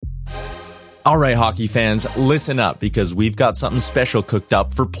All right, hockey fans, listen up because we've got something special cooked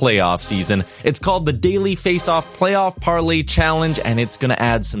up for playoff season. It's called the Daily Face-Off Playoff Parlay Challenge, and it's going to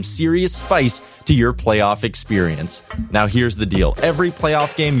add some serious spice to your playoff experience. Now, here's the deal. Every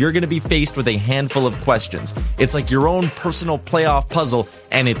playoff game, you're going to be faced with a handful of questions. It's like your own personal playoff puzzle,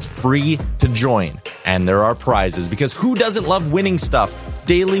 and it's free to join. And there are prizes, because who doesn't love winning stuff?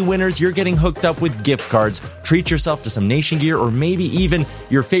 Daily winners, you're getting hooked up with gift cards. Treat yourself to some Nation gear or maybe even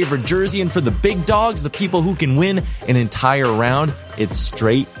your favorite jersey. And for the big dogs, the people who can win an entire round, it's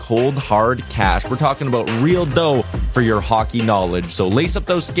straight, cold, hard cash. We're talking about real dough for your hockey knowledge. So lace up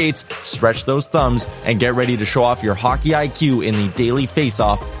those skates, stretch those thumbs, and get ready to show off your hockey IQ in the Daily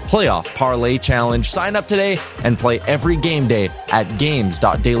Face-Off Playoff Parlay Challenge. Sign up today and play every game day at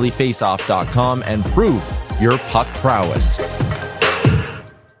games.dailyfaceoff.com and prove your puck prowess.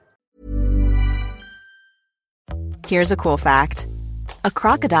 Here's a cool fact. A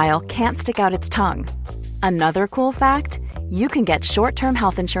crocodile can't stick out its tongue. Another cool fact, you can get short-term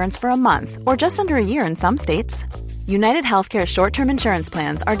health insurance for a month or just under a year in some states. United Healthcare short-term insurance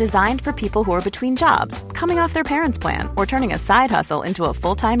plans are designed for people who are between jobs, coming off their parents' plan, or turning a side hustle into a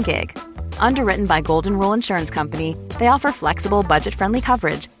full-time gig. Underwritten by Golden Rule Insurance Company, they offer flexible, budget-friendly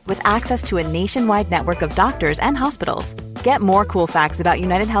coverage with access to a nationwide network of doctors and hospitals. Get more cool facts about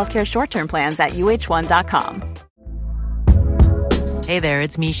United Healthcare short-term plans at uh1.com. Hey there,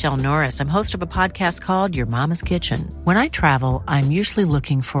 it's Michelle Norris. I'm host of a podcast called Your Mama's Kitchen. When I travel, I'm usually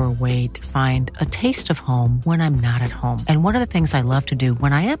looking for a way to find a taste of home when I'm not at home. And one of the things I love to do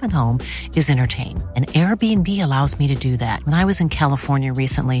when I am at home is entertain. And Airbnb allows me to do that. When I was in California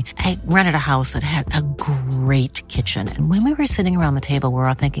recently, I rented a house that had a great kitchen. And when we were sitting around the table, we were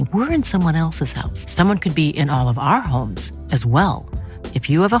all thinking, we're in someone else's house. Someone could be in all of our homes as well. If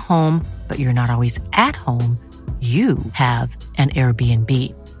you have a home, but you're not always at home, you have an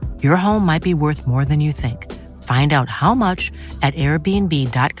Airbnb. Your home might be worth more than you think. Find out how much at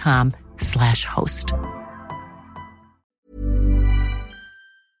airbnb.com/host.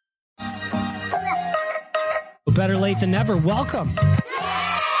 Better late than never. Welcome.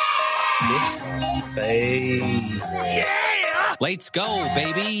 Yeah! Let's go,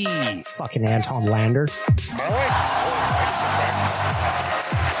 baby. Fucking Anton Lander.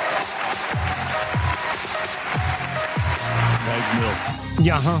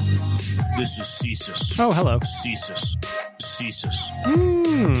 Yeah, huh? This is Cesus. Oh, hello. Cesus. Cesus.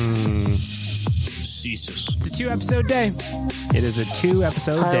 Cesus. It's a 2-episode day. It is a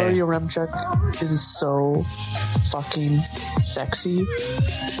 2-episode day. Tyler, your rem check is so fucking sexy.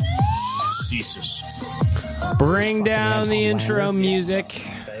 Cesus. Bring down the intro music.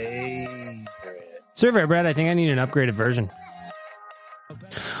 Survey Brad, I think I need an upgraded version.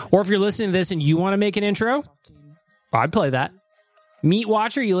 Or if you're listening to this and you want to make an intro, I'd play that. Meat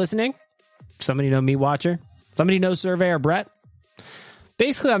Watcher, you listening? Somebody know Meat Watcher? Somebody know Surveyor Brett?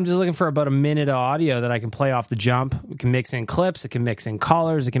 Basically, I'm just looking for about a minute of audio that I can play off the jump. We can mix in clips. It can mix in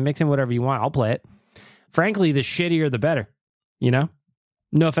callers. It can mix in whatever you want. I'll play it. Frankly, the shittier, the better. You know?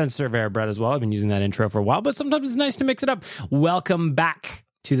 No offense, Surveyor Brett, as well. I've been using that intro for a while, but sometimes it's nice to mix it up. Welcome back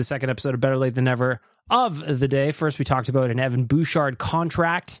to the second episode of Better Late Than Never of the day. First, we talked about an Evan Bouchard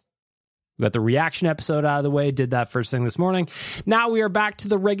contract. We got the reaction episode out of the way, did that first thing this morning. Now we are back to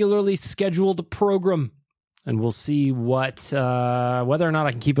the regularly scheduled program, and we'll see what whether or not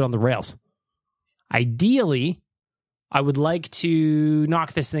I can keep it on the rails. Ideally, I would like to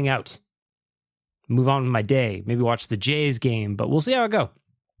knock this thing out, move on with my day, maybe watch the Jays game, but we'll see how I go.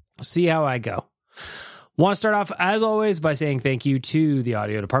 Want to start off, as always, by saying thank you to the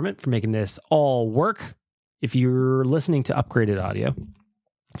audio department for making this all work. If you're listening to upgraded audio,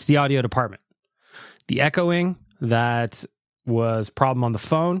 it's the audio department. The echoing, that was problem on the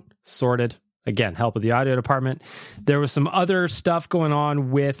phone, sorted. Again, help with the audio department. There was some other stuff going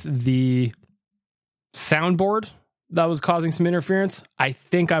on with the soundboard that was causing some interference. I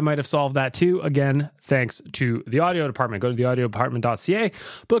think I might have solved that too. Again, thanks to the audio department. Go to theaudiodepartment.ca,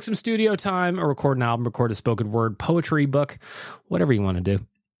 book some studio time, or record an album, record a spoken word, poetry book, whatever you want to do.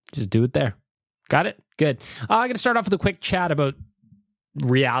 Just do it there. Got it? Good. I'm going to start off with a quick chat about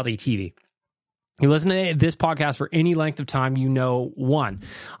reality TV. You listen to this podcast for any length of time, you know, 1,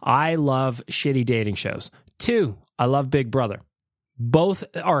 I love shitty dating shows. 2, I love Big Brother. Both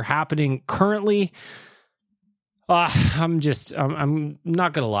are happening currently. I'm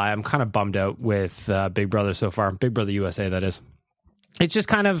not going to lie. I'm kind of bummed out with Big Brother so far. Big Brother USA, that is. It's just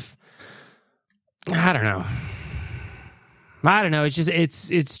kind of, I don't know.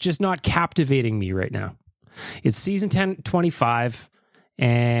 It's just not captivating me right now. It's season 25.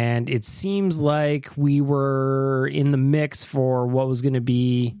 And it seems like we were in the mix for what was going to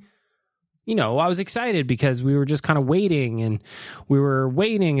be I was excited because we were just kind of waiting, and we were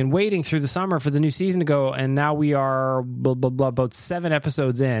waiting through the summer for the new season to go. And now we are about 7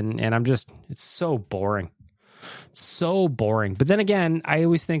 episodes in, and it's so boring. So boring. But then again, I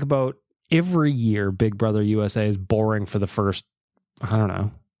always think about every year Big Brother USA is boring for the first,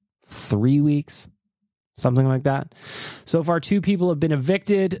 3 weeks, something like that. So far, 2 people have been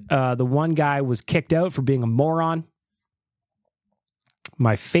evicted. The one guy was kicked out for being a moron.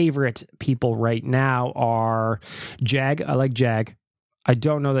 My favorite people right now are Jag. I like Jag. I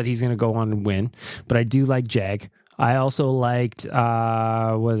don't know that he's going to go on and win, but I do like Jag. I also liked,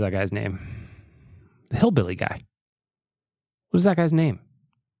 what is that guy's name? The hillbilly guy. What is that guy's name?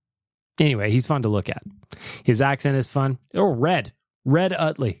 Anyway, he's fun to look at. His accent is fun. Oh, Red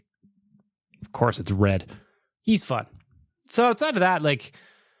Utley. Of course it's Red. He's fun. So outside of that, I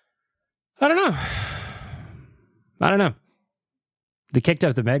don't know. They kicked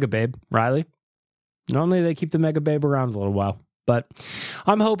out the Mega Babe, Riley. Normally they keep the Mega Babe around a little while. But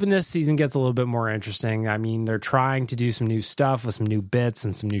I'm hoping this season gets a little bit more interesting. I mean, they're trying to do some new stuff with some new bits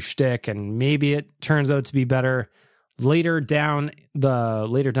and some new shtick, and maybe it turns out to be better later down the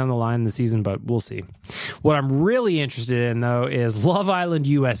line in the season, but we'll see. What I'm really interested in, though, is Love Island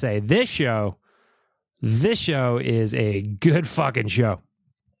USA. This show is a good fucking show.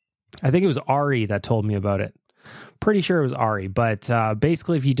 I think it was Ari that told me about it. Pretty sure it was Ari, but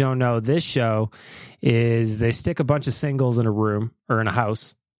basically, if you don't know, this show is they stick a bunch of singles in a room or in a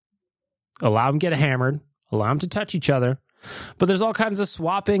house, allow them to get hammered, allow them to touch each other, but there's all kinds of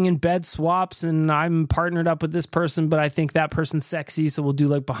swapping and bed swaps, and I'm partnered up with this person, but I think that person's sexy, so we'll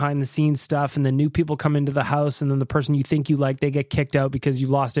do behind the scenes stuff, and then new people come into the house, and then the person you think you like, they get kicked out because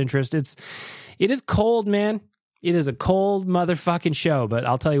you've lost interest. It is cold, man. It is a cold motherfucking show, but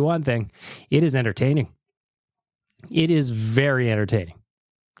I'll tell you one thing, it is entertaining. It is very entertaining.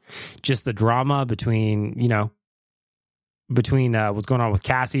 Just the drama between what's going on with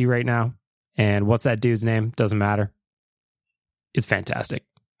Cassie right now and what's that dude's name? Doesn't matter. It's fantastic.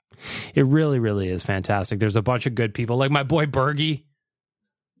 It really, really is fantastic. There's a bunch of good people. Like my boy Bergie.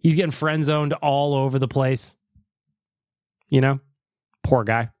 He's getting friend zoned all over the place. Poor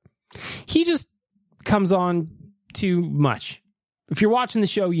guy. He just comes on too much. If you're watching the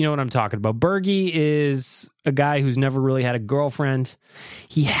show, you know what I'm talking about. Bergie is a guy who's never really had a girlfriend.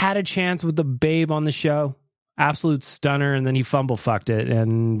 He had a chance with the babe on the show. Absolute stunner, and then he fumble fucked it.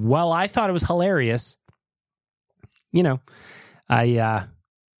 And, well, I thought it was hilarious. I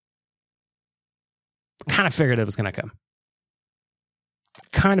kind of figured it was going to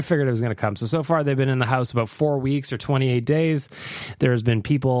come. So far, they've been in the house about 4 weeks or 28 days. There's been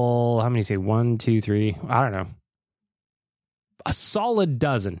people, how many say? 1, 2, 3, I don't know. A solid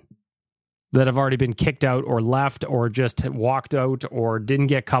dozen that have already been kicked out or left or just walked out or didn't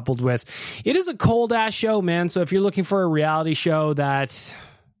get coupled with. It is a cold ass show, man. So if you're looking for a reality show that,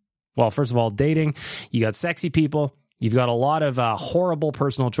 well, first of all, dating, you got sexy people, you've got a lot of horrible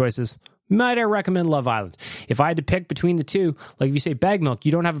personal choices. Might I recommend Love Island? If I had to pick between the two, like if you say Bag Milk,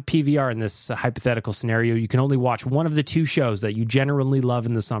 you don't have a PVR in this hypothetical scenario. You can only watch one of the 2 shows that you generally love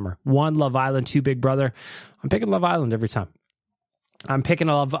in the summer. 1, Love Island, 2, Big Brother. I'm picking Love Island every time. I'm picking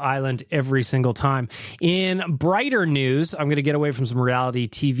Love Island every single time. In brighter news, I'm going to get away from some reality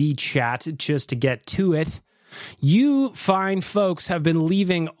TV chat just to get to it. You fine folks have been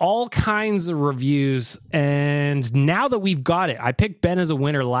leaving all kinds of reviews, and now that we've got it, I picked Ben as a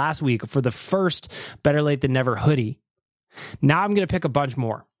winner last week for the first Better Late Than Never hoodie. Now I'm going to pick a bunch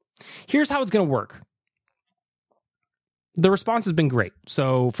more. Here's how it's going to work. The response has been great.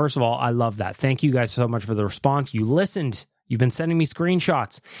 So first of all, I love that. Thank you guys so much for the response. You listened. You've been sending me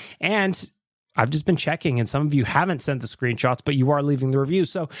screenshots, and I've just been checking, and some of you haven't sent the screenshots, but you are leaving the reviews.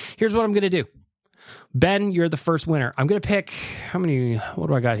 So here's what I'm going to do. Ben, you're the first winner. I'm going to pick, what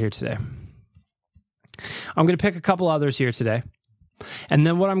do I got here today? I'm going to pick a couple others here today. And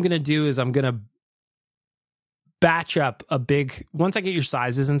then what I'm going to do is I'm going to batch up once I get your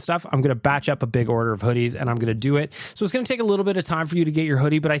sizes and stuff, I'm going to batch up a big order of hoodies, and I'm going to do it. So it's going to take a little bit of time for you to get your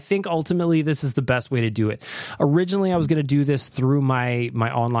hoodie, but I think ultimately this is the best way to do it. Originally, I was going to do this through my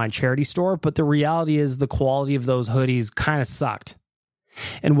online charity store, but the reality is the quality of those hoodies kind of sucked.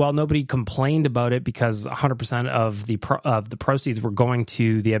 And while nobody complained about it because 100% of the proceeds were going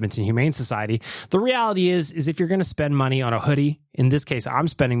to the Edmonton Humane Society, the reality is if you're going to spend money on a hoodie, in this case, I'm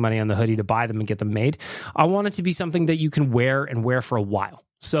spending money on the hoodie to buy them and get them made, I want it to be something that you can wear for a while.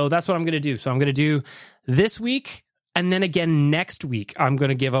 So that's what I'm going to do. So I'm going to do this week, and then again next week, I'm going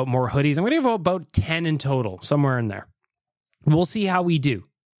to give out more hoodies. I'm going to give out about 10 in total, somewhere in there. We'll see how we do.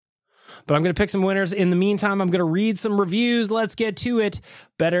 But I'm going to pick some winners. In the meantime, I'm going to read some reviews. Let's get to it.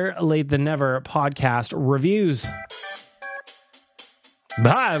 Better Late Than Never podcast reviews.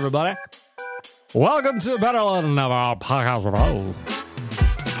 Hi, everybody. Welcome to Better Late Than Never podcast reviews.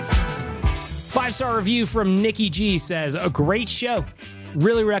 5-star review from Nikki G says, a great show.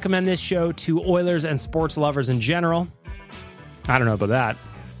 Really recommend this show to Oilers and sports lovers in general. I don't know about that.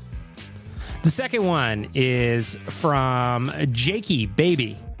 The second one is from Jakey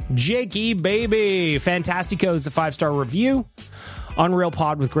Baby. Jakey Baby. Fantastico is a 5-star review. Unreal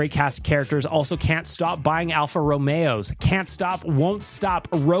pod with great cast of characters. Also can't stop buying Alfa Romeos. Can't stop, won't stop.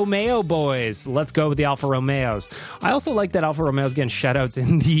 Romeo boys. Let's go with the Alfa Romeos. I also like that Alfa Romeo's getting shoutouts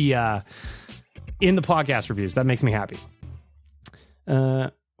in the podcast reviews. That makes me happy.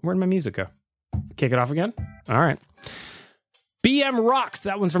 Where'd my music go? Kick it off again? All right. BM rocks.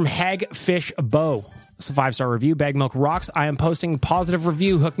 That one's from Hagfish Bow. It's a 5-star review. Bag Milk rocks. I am posting positive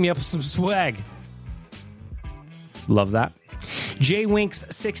review. Hook me up with some swag. Love that. J Winks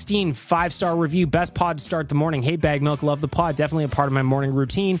 16, 5-star review. Best pod to start the morning. Hey, Bag Milk, love the pod. Definitely a part of my morning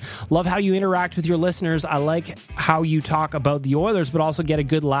routine. Love how you interact with your listeners. I like how you talk about the Oilers, but also get a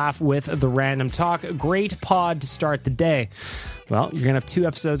good laugh with the random talk. Great pod to start the day. Well, you're going to have 2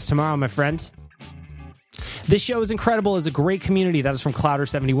 episodes tomorrow, my friend. This show is incredible. Is a great community. That is from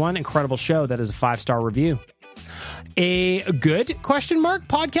Clouder71. Incredible show. That is a 5-star review. A good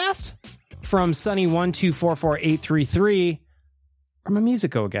podcast from Sunny1244833. Where'd my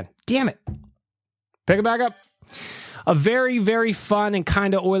music go again? Damn it. Pick it back up. A very, very fun and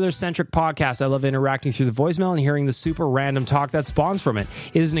kind of Oilers-centric podcast. I love interacting through the voicemail and hearing the super random talk that spawns from it.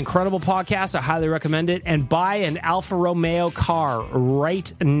 It is an incredible podcast. I highly recommend it. And buy an Alfa Romeo car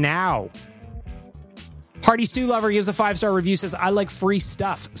right now. Hardy Stew Lover gives a 5-star review, says, I like free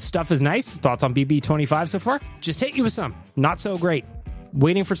stuff. Stuff is nice. Thoughts on BB25 so far? Just hit you with some. Not so great.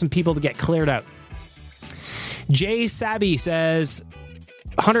 Waiting for some people to get cleared out. Jay Sabby says,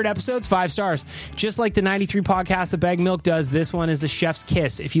 100 episodes, 5 stars. Just like the 93 podcast that Bag Milk does, this one is a chef's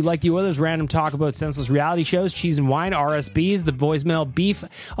kiss. If you like the Oilers random talk about senseless reality shows, cheese and wine, RSBs, the voicemail beef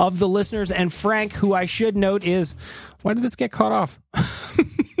of the listeners, and Frank, who I should note is, why did this get cut off?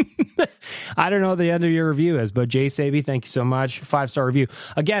 I don't know what the end of your review is, but Jay Sabby, thank you so much. 5-star review.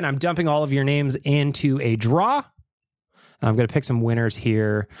 Again, I'm dumping all of your names into a draw. I'm going to pick some winners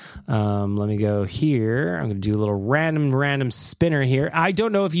here. Let me go here. I'm going to do a little random spinner here. I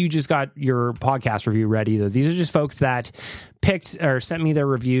don't know if you just got your podcast review ready, though. These are just folks that picked or sent me their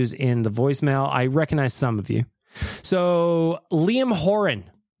reviews in the voicemail. I recognize some of you. So Liam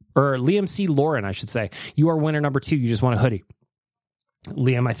C. Lauren, I should say. You are winner number 2. You just won a hoodie.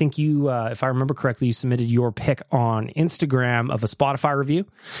 Liam, I think you, if I remember correctly, you submitted your pick on Instagram of a Spotify review.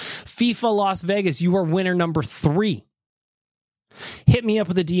 FIFA Las Vegas, you are winner number 3. Hit me up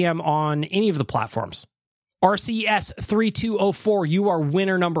with a DM on any of the platforms. RCS3204, you are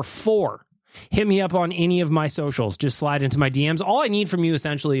winner number 4. Hit me up on any of my socials. Just slide into my DMs. All I need from you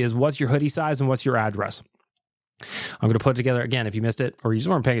essentially is what's your hoodie size and what's your address. I'm going to put together, again, if you missed it or you just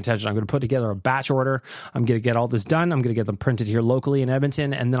weren't paying attention, I'm going to put together a batch order. I'm going to get all this done. I'm going to get them printed here locally in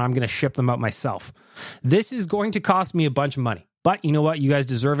Edmonton, and then I'm going to ship them out myself. This is going to cost me a bunch of money, but you know what? You guys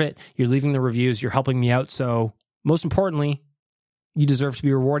deserve it. You're leaving the reviews. You're helping me out. So most importantly, you deserve to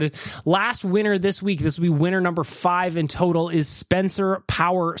be rewarded. Last winner this week, this will be winner number 5 in total, is Spencer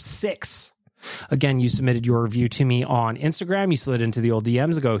Power 6. Again, you submitted your review to me on Instagram. You slid into the old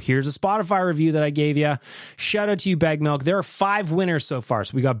DMs and go, here's a Spotify review that I gave you. Shout out to you, Bag Milk. There are 5 winners so far.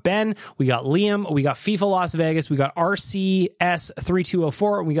 So we got Ben, we got Liam, we got FIFA Las Vegas, we got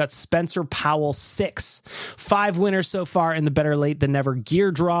RCS3204, and we got Spencer Powell 6. 5 winners so far in the Better Late Than Never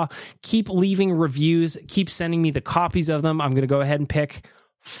gear draw. Keep leaving reviews. Keep sending me the copies of them. I'm going to go ahead and pick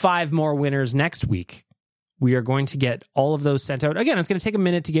 5 more winners next week. We are going to get all of those sent out. Again, it's going to take a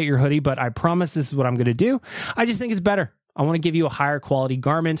minute to get your hoodie, but I promise this is what I'm going to do. I just think it's better. I want to give you a higher quality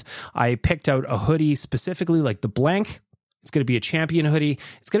garment. I picked out a hoodie specifically like the blank. It's going to be a champion hoodie.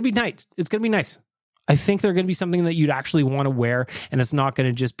 It's going to be nice. It's going to be nice. I think they're going to be something that you'd actually want to wear, and it's not going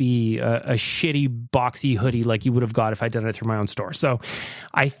to just be a shitty, boxy hoodie like you would have got if I did it through my own store. So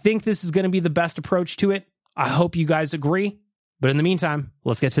I think this is going to be the best approach to it. I hope you guys agree. But in the meantime,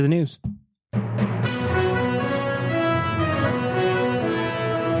 let's get to the news.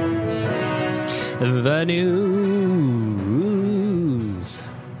 The news.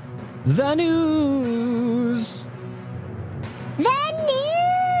 The news. The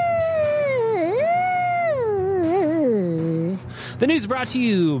news. The news is brought to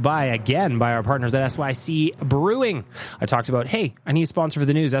you by our partners at SYC Brewing. I talked about, hey, I need a sponsor for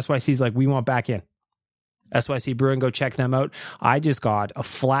the news. SYC's like, we want back in. SYC Brewing, go check them out. I just got a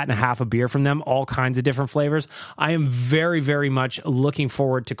flat and a half of beer from them, all kinds of different flavors. I am very, very much looking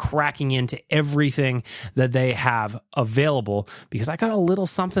forward to cracking into everything that they have available because I got a little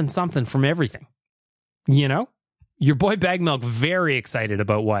something from everything. You know? Your boy Bag Milk, very excited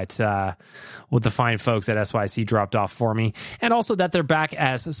about what the fine folks at SYC dropped off for me. And also that they're back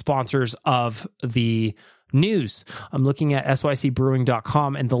as sponsors of the news. I'm looking at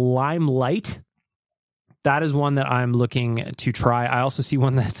sycbrewing.com and the Limelight. That is one that I'm looking to try. I also see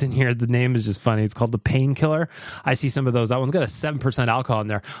one that's in here. The name is just funny. It's called the Painkiller. I see some of those. That one's got a 7% alcohol in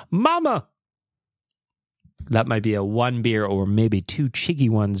there. Mama! That might be a one beer or maybe two cheeky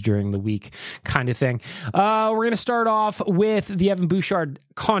ones during the week kind of thing. We're going to start off with the Evan Bouchard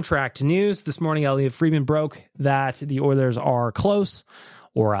contract news. This morning, Elliot Friedman broke that the Oilers are close,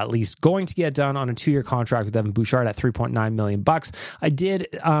 or at least going to get done on a 2-year contract with Evan Bouchard at $3.9 million. I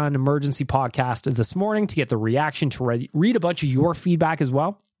did an emergency podcast this morning to get the reaction, to read a bunch of your feedback as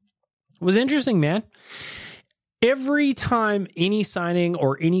well. It was interesting, man. Every time any signing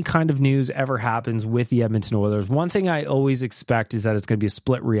or any kind of news ever happens with the Edmonton Oilers, one thing I always expect is that it's going to be a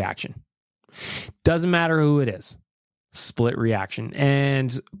split reaction. Doesn't matter who it is. Split reaction.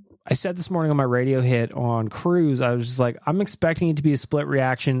 And I said this morning on my radio hit on Cruise, I was just like, I'm expecting it to be a split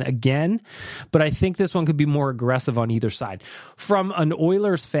reaction again, but I think this one could be more aggressive on either side. From an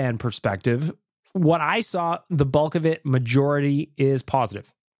Oilers fan perspective, what I saw, the bulk of it, majority is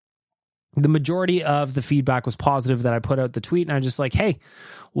positive. The majority of the feedback was positive that I put out the tweet, and I was just like, hey,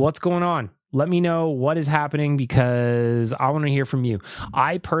 what's going on? Let me know what is happening because I want to hear from you.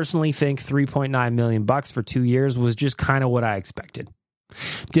 I personally think $3.9 million for 2 years was just kind of what I expected.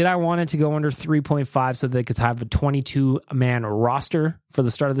 Did I want it to go under 3.5 so they could have a 22-man roster for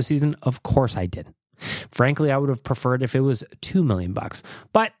the start of the season? Of course I did. Frankly, I would have preferred if it was $2 million.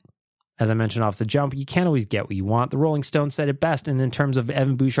 But as I mentioned off the jump, you can't always get what you want. The Rolling Stones said it best. And in terms of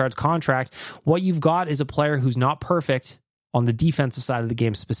Evan Bouchard's contract, what you've got is a player who's not perfect on the defensive side of the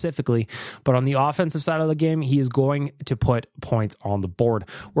game specifically, but on the offensive side of the game, he is going to put points on the board.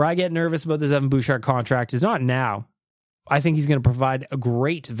 Where I get nervous about this Evan Bouchard contract is not now. I think he's going to provide a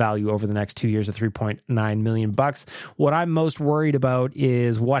great value over the next 2 years at $3.9 million. What I'm most worried about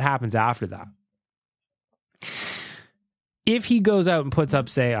is what happens after that. If he goes out and puts up,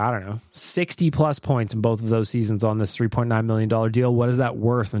 say, 60 plus points in both of those seasons on this $3.9 million deal, what is that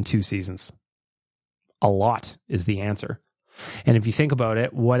worth in 2 seasons? A lot is the answer. And if you think about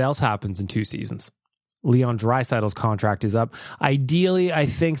it, what else happens in 2 seasons? Leon Draisaitl's contract is up. Ideally, I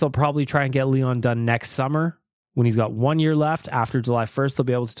think they'll probably try and get Leon done next summer when he's got 1 year left. After July 1st, they'll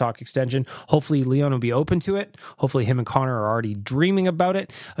be able to talk extension. Hopefully, Leon will be open to it. Hopefully, him and Connor are already dreaming about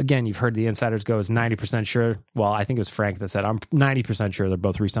it. Again, you've heard the insiders go as 90% sure. Well, I think it was Frank that said, I'm 90% sure they're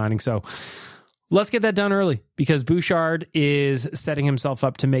both re-signing. So let's get that done early because Bouchard is setting himself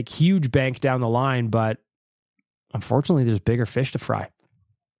up to make huge bank down the line. But unfortunately, there's bigger fish to fry.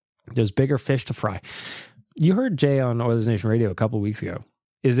 You heard Jay on Oilers Nation Radio a couple of weeks ago.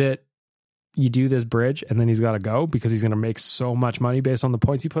 Is it you do this bridge and then he's got to go because he's going to make so much money based on the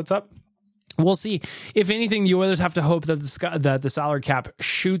points he puts up? We'll see. If anything, the Oilers have to hope that the salary cap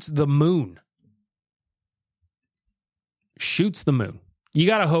shoots the moon. You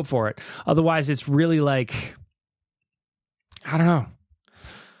got to hope for it. Otherwise, it's really like, I don't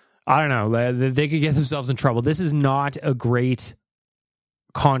know. They could get themselves in trouble. This is not a great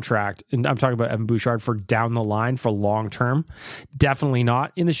contract, and I'm talking about Evan Bouchard for down the line for long term. Definitely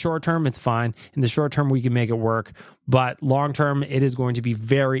not. In the short term, it's fine. In the short term, we can make it work, but long term, it is going to be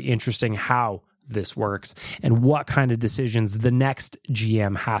very interesting how this works and what kind of decisions the next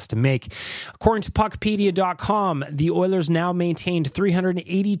GM has to make. According to Puckpedia.com, the Oilers now maintained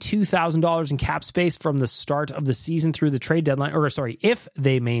 $382,000 in cap space from the start of the season through the trade deadline. If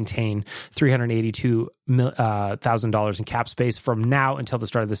they maintain $382,000 in cap space from now until the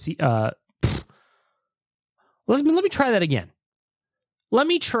start of the season. Let me try that again. Let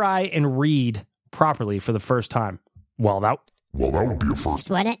me try and read properly for the first time. Well, that would be a first.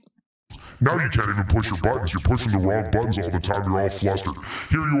 What it? Now you can't even push your buttons. You're pushing the wrong buttons all the time. You're all flustered.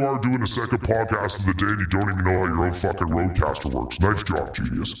 Here you are doing a second podcast of the day and you don't even know how your own fucking roadcaster works. Nice job,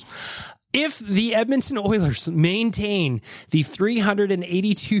 genius. If the Edmonton Oilers maintain the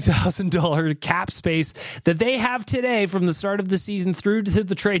 $382,000 cap space that they have today from the start of the season through to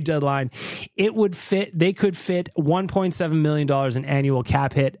the trade deadline, they could fit $1.7 million in annual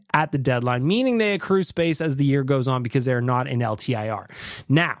cap hit at the deadline, meaning they accrue space as the year goes on because they're not in LTIR.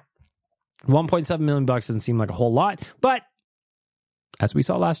 Now, $1.7 million doesn't seem like a whole lot, but as we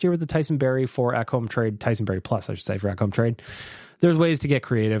saw last year with the Tyson Berry for Ekholm trade, Tyson Berry Plus, I should say, for Ekholm trade, there's ways to get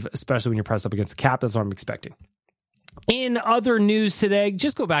creative, especially when you're pressed up against the cap. That's what I'm expecting. In other news today,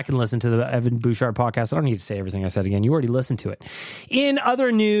 just go back and listen to the Evan Bouchard podcast. I don't need to say everything I said again. You already listened to it. In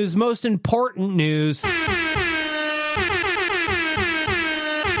other news, most important news.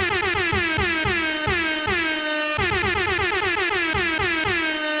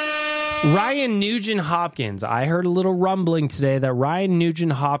 Ryan Nugent-Hopkins. I heard a little rumbling today that Ryan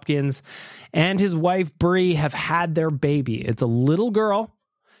Nugent-Hopkins and his wife Bree have had their baby. It's a little girl.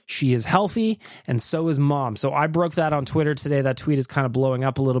 She is healthy, and so is mom. So I broke that on Twitter today. That tweet is kind of blowing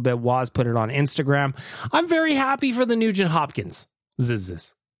up a little bit. Woz put it on Instagram. I'm very happy for the Nugent-Hopkins.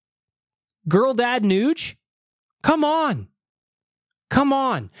 Ziz. Girl dad Nuge? Come on. Come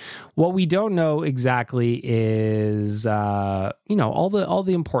on. What we don't know exactly is, all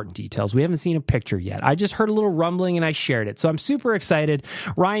the important details. We haven't seen a picture yet. I just heard a little rumbling and I shared it. So I'm super excited.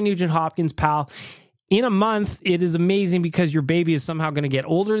 Ryan Nugent-Hopkins, pal. In a month, it is amazing because your baby is somehow going to get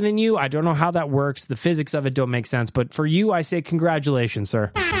older than you. I don't know how that works. The physics of it don't make sense. But for you, I say congratulations,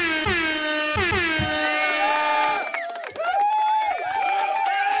 sir.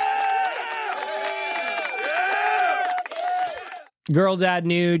 Girl dad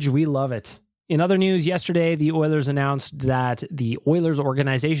Nuge, we love it. In other news, yesterday, the Oilers announced that the Oilers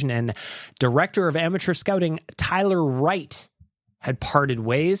organization and director of amateur scouting, Tyler Wright, had parted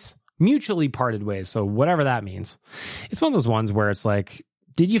ways, mutually parted ways. So whatever that means. It's one of those ones where it's like,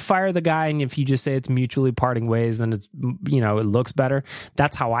 did you fire the guy? And if you just say it's mutually parting ways, then it's, it looks better.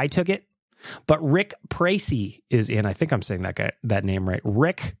 That's how I took it. But Rick Pracey is in. I think I'm saying that name right.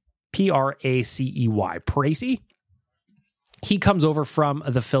 Rick, Pracey. Pracey. He comes over from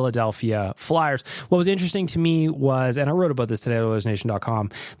the Philadelphia Flyers. What was interesting to me was, and I wrote about this today at OilersNation.com,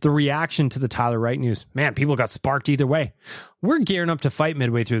 the reaction to the Tyler Wright news. Man, people got sparked either way. We're gearing up to fight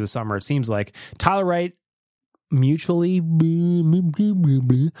midway through the summer, it seems like. Tyler Wright mutually moves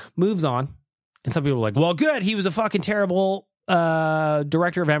on. And some people are like, well, good, he was a fucking terrible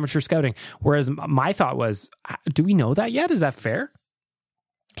director of amateur scouting. Whereas my thought was, do we know that yet? Is that fair?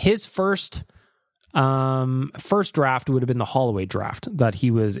 His first draft would have been the Holloway draft that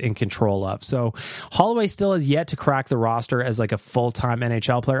he was in control of. So Holloway still has yet to crack the roster as like a full-time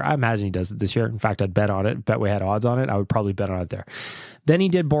NHL player. I imagine he does it this year. In fact, I'd bet on it. Bet we had odds on it. I would probably bet on it there. Then he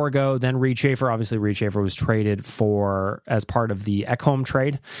did Borgo, then Reed Schaefer. Obviously, Reed Schaefer was traded for as part of the Ekholm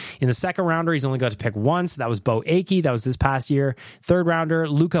trade. In the second rounder, he's only got to pick once. That was Bo Akey. That was this past year. Third rounder,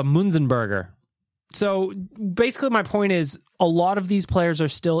 Luca Munzenberger. So basically my point is a lot of these players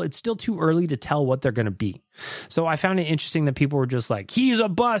it's still too early to tell what they're going to be. So I found it interesting that people were just like, he's a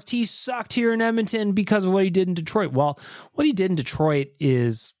bust. He sucked here in Edmonton because of what he did in Detroit. Well, what he did in Detroit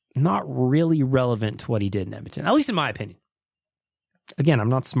is not really relevant to what he did in Edmonton, at least in my opinion. Again, I'm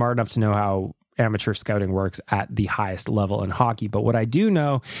not smart enough to know how amateur scouting works at the highest level in hockey. But what I do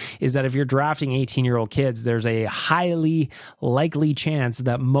know is that if you're drafting 18-year-old kids, there's a highly likely chance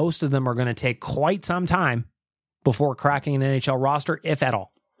that most of them are going to take quite some time before cracking an NHL roster, if at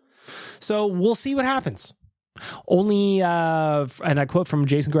all. So we'll see what happens. Only, and I quote from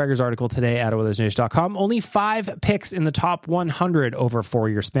Jason Greger's article today at OilersNation.com, only 5 picks in the top 100 over a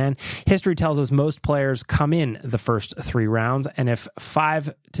 4-year span. History tells us most players come in the first 3 rounds, and if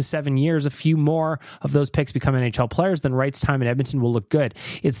 5 to 7 years, a few more of those picks become NHL players, then Wright's time in Edmonton will look good.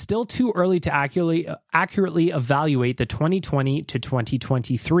 It's still too early to accurately evaluate the 2020 to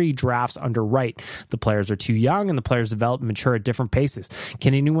 2023 drafts under Wright. The players are too young, and the players develop and mature at different paces.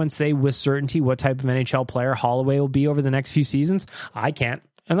 Can anyone say with certainty what type of NHL player Holloway will be over the next few seasons? I can't.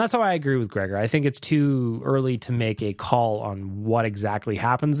 And that's how I agree with Gregor. I think it's too early to make a call on what exactly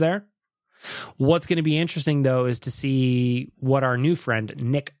happens there. What's going to be interesting, though, is to see what our new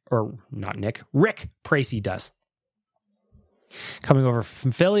friend, Rick Pracey does. Coming over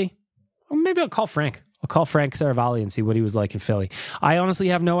from Philly. Or maybe I'll call Frank. I'll call Frank Saravalli and see what he was like in Philly. I honestly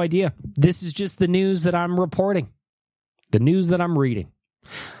have no idea. This is just the news that I'm reporting. The news that I'm reading.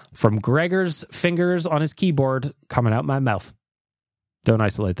 From Gregor's fingers on his keyboard coming out my mouth. Don't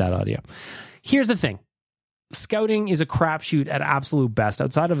isolate that audio. Here's the thing. Scouting is a crapshoot at absolute best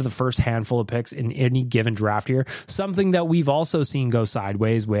outside of the first handful of picks in any given draft year. Something that we've also seen go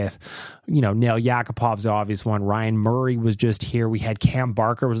sideways with, Nail Yakupov's the obvious one. Ryan Murray was just here. We had Cam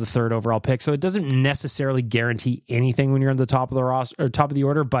Barker was the 3rd overall pick. So it doesn't necessarily guarantee anything when you're on the top of the roster or top of the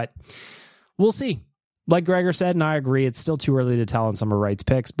order, but we'll see. Like Gregor said, and I agree, it's still too early to tell on some of Wright's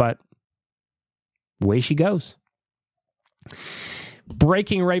picks, but away she goes.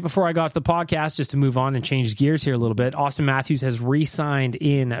 Breaking right before I got to the podcast, just to move on and change gears here a little bit, Austin Matthews has re-signed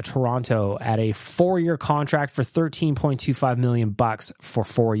in Toronto at a 4-year contract for $13.25 million for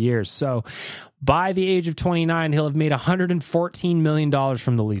 4 years. So by the age of 29, he'll have made $114 million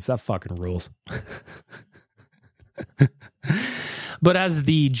from the Leafs. That fucking rules. But as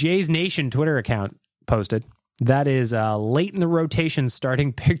the Jays Nation Twitter account posted, that is late in the rotation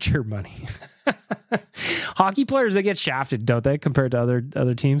starting picture money. Hockey players, they get shafted, don't they, compared to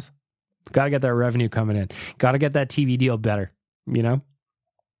other teams? Got to get that revenue coming in. Got to get that TV deal better, you know?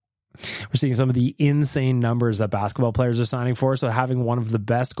 We're seeing some of the insane numbers that basketball players are signing for. So having one of the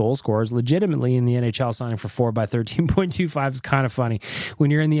best goal scorers legitimately in the NHL signing for 4 by 13.25 is kind of funny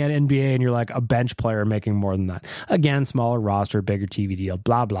when you're in the NBA and you're like a bench player making more than that. Again, smaller roster, bigger TV deal,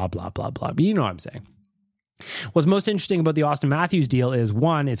 blah, blah, blah, blah, blah. But you know what I'm saying. What's most interesting about the Austin Matthews deal is,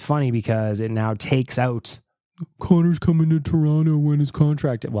 one, it's funny because it now takes out Connor's coming to Toronto when his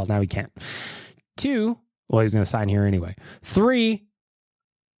contract. Well, now he can't. 2, well, he's going to sign here anyway. 3,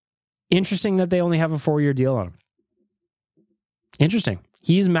 interesting that they only have a 4-year deal on him. Interesting.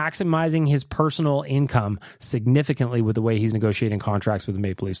 He's maximizing his personal income significantly with the way he's negotiating contracts with the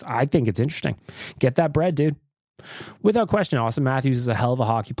Maple Leafs. I think it's interesting. Get that bread, dude. Without question, Austin Matthews is a hell of a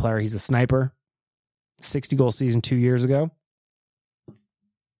hockey player. He's a sniper. 60-goal season 2 years ago.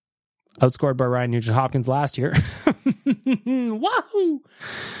 Outscored by Ryan Nugent-Hopkins last year. Wahoo!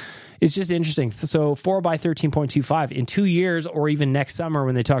 It's just interesting. So 4 by 13.25 in 2 years, or even next summer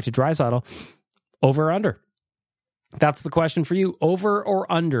when they talk to Draisaitl, over or under? That's the question for you. Over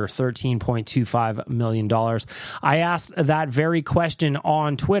or under $13.25 million? I asked that very question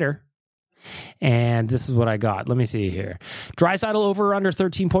on Twitter, and this is what I got. Let me see here. Draisaitl over or under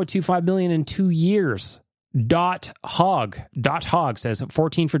 $13.25 million in 2 years. Hog says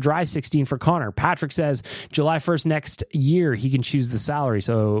 14 for Dry, 16 for Connor. Patrick says July 1st next year he can choose the salary,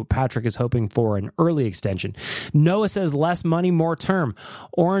 so Patrick is hoping for an early extension. Noah says less money, more term.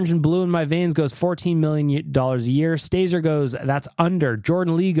 Orange and blue in my veins goes $14 million a year. Stazer goes that's under.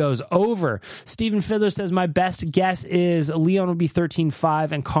 Jordan Lee goes over. Stephen Fiddler says my best guess is Leon will be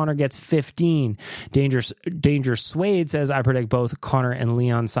 13.5 and Connor gets 15. Danger Swade says I predict both Connor and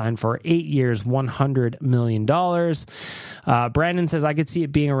Leon sign for 8 years, $100 million. Brandon says I could see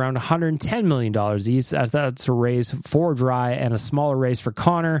it being around $110 million each. That's a raise for Dry and a smaller raise for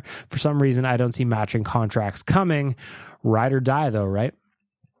Connor. For some reason, I don't see matching contracts coming. Ride or die, though, right?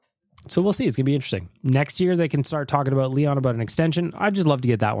 So we'll see. It's going to be interesting. Next year, they can start talking about Leon about an extension. I'd just love to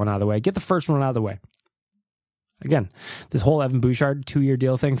get that one out of the way. Get the first one out of the way. Again, this whole Evan Bouchard 2-year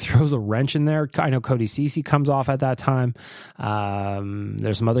deal thing throws a wrench in there. I know Cody Ceci comes off at that time.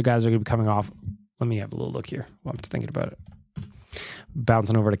 There's some other guys that are going to be coming off. Let me have a little look here while I'm thinking about it.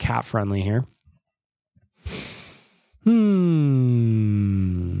 Bouncing over to Cat Friendly here. What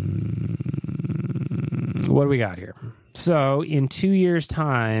do we got here? So in 2 years'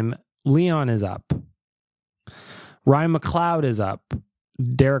 time, Leon is up. Ryan McLeod is up.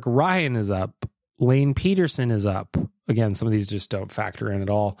 Derek Ryan is up. Lane Peterson is up. Again, some of these just don't factor in at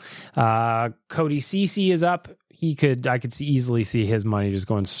all. Cody Ceci is up. I could easily see his money just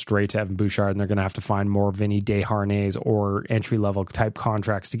going straight to Evan Bouchard, and they're going to have to find more Vinny Desharnais or entry-level type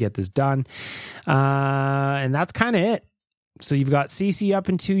contracts to get this done. And that's kind of it. So you've got Ceci up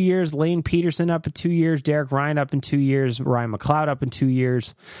in 2 years, Lane Peterson up in 2 years, Derek Ryan up in 2 years, Ryan McLeod up in 2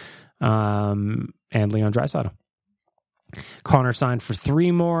 years, and Leon Draisaitl. Connor signed for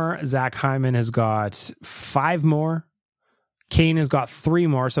 3 more. Zach Hyman has got 5 more. Kane has got 3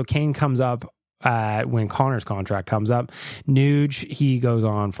 more. So Kane comes up when Connor's contract comes up. Nuge, he goes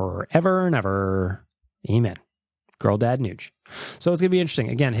on forever and ever. Amen. Girl dad Nuge. So it's going to be interesting.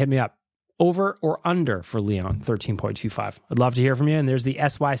 Again, hit me up. Over or under for Leon, 13.25. I'd love to hear from you. And there's the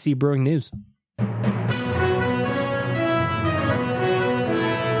SYC Brewing News.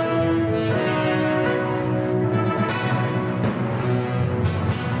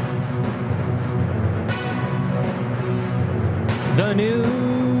 The news.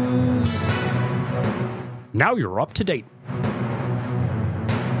 Now you're up to date.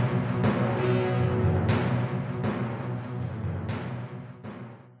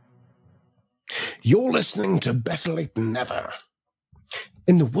 You're listening to Better Late Than Never.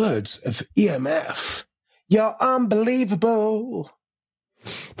 In the words of EMF, you're unbelievable.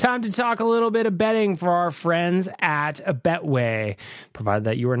 Time to talk a little bit of betting for our friends at Betway, provided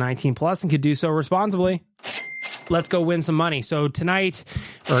that you are 19 plus and could do so responsibly. let's go win some money. So tonight,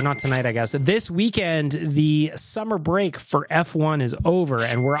 or not tonight, I guess, this weekend, the summer break for F1 is over.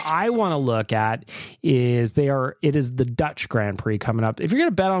 And where I want to look at is it is the Dutch Grand Prix coming up. If you're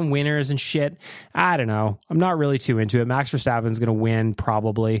going to bet on winners and shit, I don't know. I'm not really too into it. Max Verstappen's going to win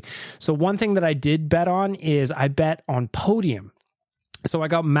probably. So one thing that I did bet on is I bet on podium. So I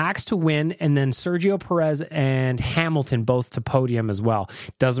got Max to win and then Sergio Perez and Hamilton both to podium as well.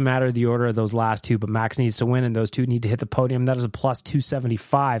 Doesn't matter the order of those last two, but Max needs to win and those two need to hit the podium. That is a plus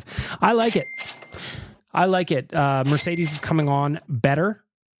 275. I like it. Mercedes is coming on better.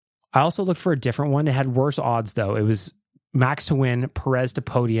 I also looked for a different one. It had worse odds though. It was Max to win, Perez to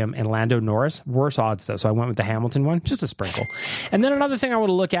podium, and Lando Norris. Worse odds, though, so I went with the Hamilton one, just a sprinkle. And then another thing I want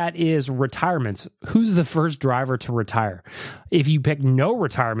to look at is retirements. Who's the first driver to retire? If you pick no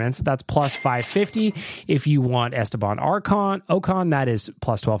retirements, that's plus 550. If you want Esteban Ocon, that is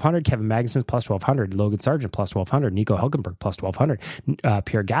plus 1,200. Kevin Magnussen's plus 1,200. Logan Sargent, plus 1,200. Nico Hülkenberg, plus 1,200.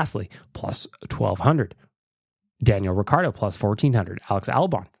 Pierre Gasly, plus 1,200. Daniel Ricciardo, plus 1,400. Alex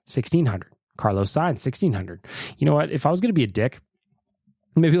Albon, 1,600. Carlos Sainz, 1,600. You know what? If I was going to be a dick,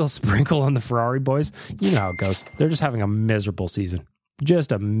 maybe they'll sprinkle on the Ferrari boys. You know how it goes. They're just having a miserable season.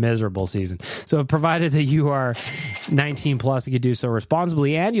 Just a miserable season. So provided that you are 19 plus, you can do so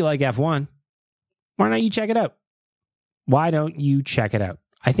responsibly and you like F1, why don't you check it out? Why don't you check it out?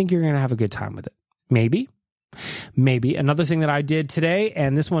 I think you're going to have a good time with it. Maybe. Another thing that I did today,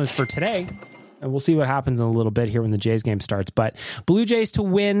 and this one is for today, and we'll see what happens in a little bit here when the Jays game starts, but Blue Jays to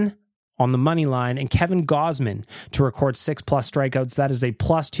win on the money line, and Kevin Gausman to record 6+ strikeouts. That is a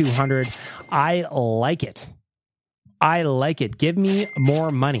plus 200. I like it. Give me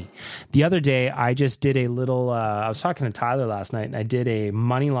more money. The other day, I just did a little, I was talking to Tyler last night, and I did a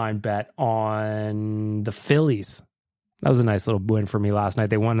money line bet on the Phillies. That was a nice little win for me last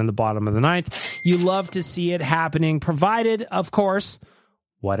night. They won in the bottom of the ninth. You love to see it happening, provided, of course,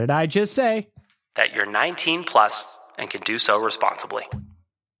 what did I just say? That you're 19 plus and can do so responsibly.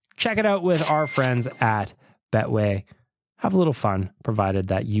 Check it out with our friends at Betway. Have a little fun, provided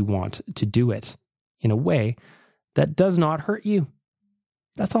that you want to do it in a way that does not hurt you.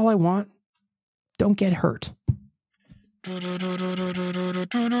 That's all I want. Don't get hurt.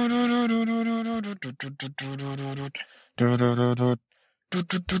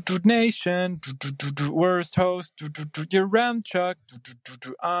 Nation, worst host, your Ramchuck.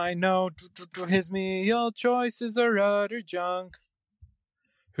 I know his meal choices are utter junk.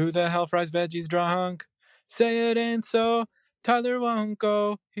 Who the hell fries veggies drunk? Say it ain't so. Tyler won't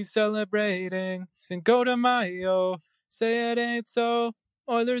go. He's celebrating Cinco de Mayo. Say it ain't so.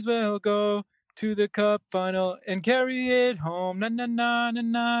 Oilers will go to the cup final and carry it home. Na na na na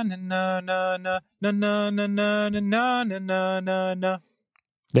na na na na na na na na na na na na.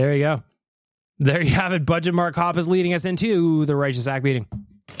 There you go. There you have it. Budget Mark Hop is leading us into the Righteous Act Beating.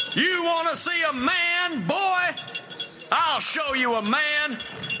 You want to see a man, boy? I'll show you a man.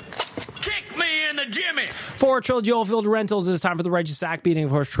 Kick me in the Jimmy. For Trilogy Oilfield Rentals, it is time for the Righteous Sack Beating. Of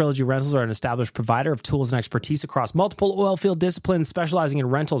course, Trilogy Rentals are an established provider of tools and expertise across multiple oilfield disciplines, specializing in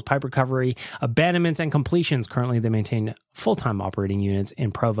rentals, pipe recovery, abandonments, and completions. Currently, they maintain full-time operating units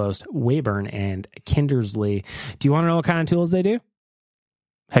in Provost, Weyburn, and Kindersley. Do you want to know what kind of tools they do?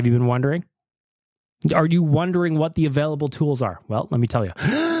 Have you been wondering? Are you wondering what the available tools are? Well, let me tell you.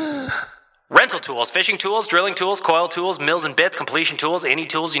 Rental tools, fishing tools, drilling tools, coil tools, mills and bits, completion tools, any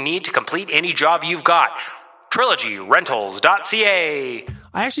tools you need to complete any job you've got. TrilogyRentals.ca.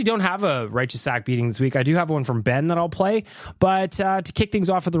 I actually don't have a Righteous Sack Beating this week. I do have one from Ben that I'll play, but to kick things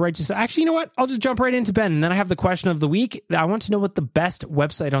off with the Righteous... Actually, you know what? I'll just jump right into Ben, and then I have the question of the week. I want to know what the best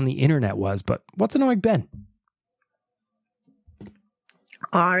website on the internet was, but what's annoying Ben?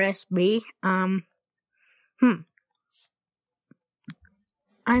 RSB.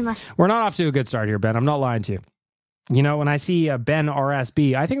 We're not off to a good start here, Ben. I'm not lying to you. You know, when I see Ben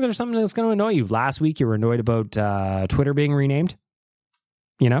RSB, I think there's something that's going to annoy you. Last week, you were annoyed about Twitter being renamed.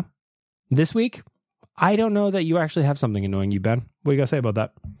 You know? This week, I don't know that you actually have something annoying you, Ben. What do you got to say about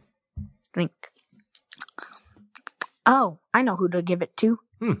that? Think. Oh, I know who to give it to.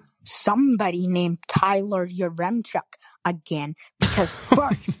 Somebody named Tyler Yaremchuk again. Because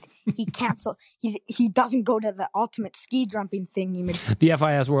first... He canceled. He doesn't go to the ultimate ski jumping thing. The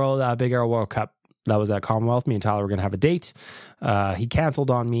FIS World Big Air World Cup. That was at Commonwealth. Me and Tyler were going to have a date. He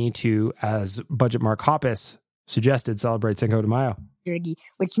canceled on me to, as Budget Mark Hoppus suggested, celebrate Cinco de Mayo.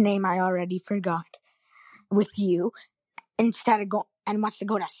 Which name I already forgot. With you, instead of go and wants to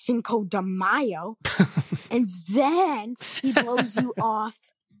go to Cinco de Mayo, and then he blows you off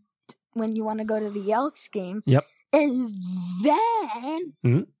when you want to go to the Elks game. Yep. And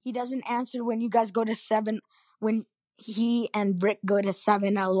then he doesn't answer when you guys go to 7 when he and Brick go to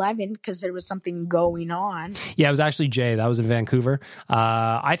 7-Eleven because there was something going on. Yeah, it was actually Jay. That was in Vancouver.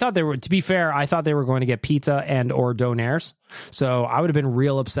 I thought they were, to be fair, I thought they were going to get pizza and or donairs. So I would have been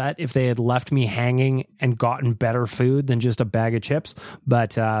real upset if they had left me hanging and gotten better food than just a bag of chips.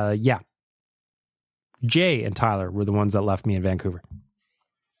 But yeah, Jay and Tyler were the ones that left me in Vancouver.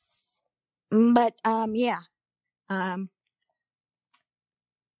 But yeah.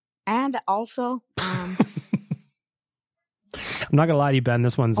 And also, I'm not gonna lie to you, Ben.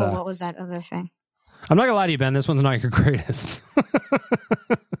 This one's. what was that other thing? I'm not gonna lie to you, Ben. This one's not your greatest.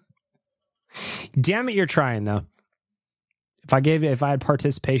 Damn it, you're trying though. If I had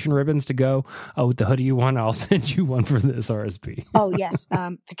participation ribbons to go with the hoodie you won, I'll send you one for this RSP. Oh yes,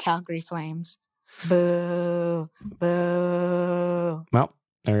 the Calgary Flames. Boo, boo. Well,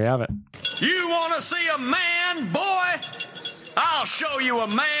 there you have it. You want to see a man, boy? I'll show you a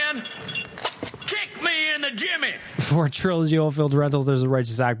man. Kick me in the jimmy. For Trilogy Oilfield Rentals, there's a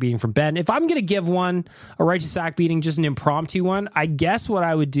righteous act beating from Ben. If I'm going to give one a righteous act beating, just an impromptu one, I guess what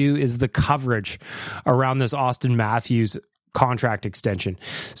I would do is the coverage around this Austin Matthews contract extension.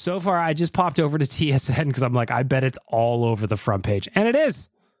 So far, I just popped over to TSN because I'm like, I bet it's all over the front page. And it is.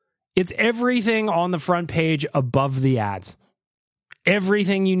 It's everything on the front page above the ads.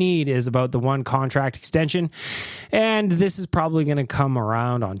 Everything you need is about the one contract extension. And this is probably going to come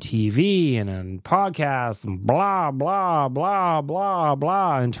around on TV and on podcasts and blah, blah, blah, blah,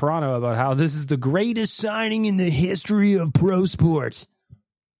 blah in Toronto about how this is the greatest signing in the history of pro sports.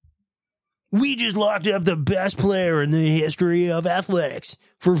 We just locked up the best player in the history of athletics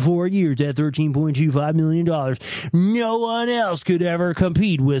for 4 years at $13.25 million. No one else could ever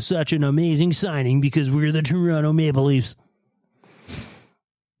compete with such an amazing signing because we're the Toronto Maple Leafs.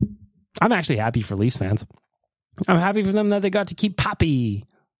 I'm actually happy for Leafs fans. I'm happy for them that they got to keep Papi.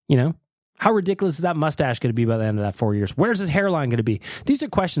 You know, how ridiculous is that mustache going to be by the end of that 4 years? Where's his hairline going to be? These are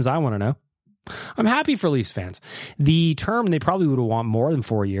questions I want to know. I'm happy for Leafs fans. The term, they probably would have want more than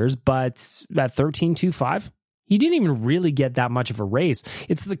 4 years, but at 13.25, he didn't even really get that much of a raise.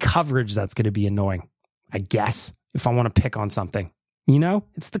 It's the coverage that's going to be annoying, I guess, if I want to pick on something. You know,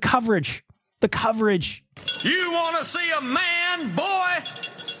 it's the coverage. The coverage. You want to see a man, boy?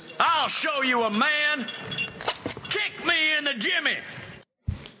 I'll show you a man. Kick me in the jimmy.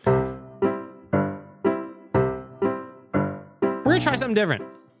 We're going to try something different.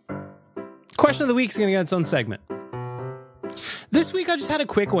 Question of the week is going to get its own segment. This week I just had a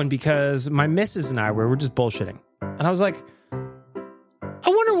quick one because my missus and I were just bullshitting. And I was like, I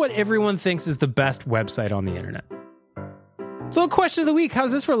wonder what everyone thinks is the best website on the internet. So question of the week,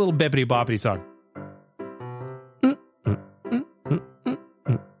 how's this for a little bippity boppity song?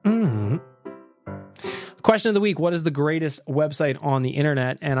 Question of the week, what is the greatest website on the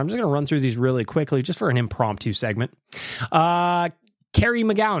internet? And I'm just going to run through these really quickly just for an impromptu segment. Carrie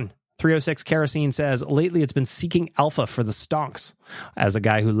McGowan, 306 Kerosene says, lately it's been Seeking Alpha for the stonks. As a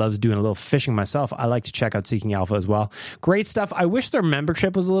guy who loves doing a little fishing myself, I like to check out Seeking Alpha as well. Great stuff. I wish their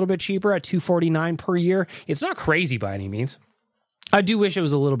membership was a little bit cheaper at $249 per year. It's not crazy by any means. I do wish it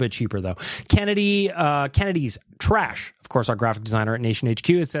was a little bit cheaper, though. Kennedy's Trash, of course, our graphic designer at Nation HQ.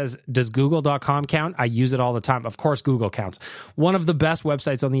 It says, does Google.com count? I use it all the time. Of course, Google counts. One of the best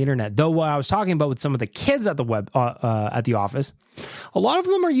websites on the internet. Though what I was talking about with some of the kids at the office, a lot of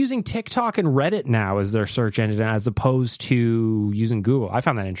them are using TikTok and Reddit now as their search engine as opposed to using Google. I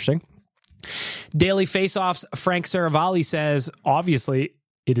found that interesting. Daily Face-Off's Frank Saravalli says, obviously,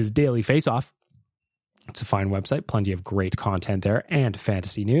 it is Daily Face-Off. It's a fine website. Plenty of great content there and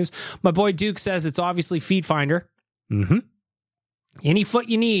fantasy news. My boy Duke says it's obviously Feet Finder. Any foot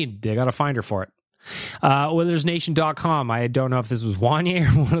you need, they got a finder for it. OilersNation.com. I don't know if this was Wanye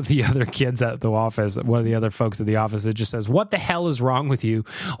or one of the other kids at the office, one of the other folks at the office that just says, what the hell is wrong with you?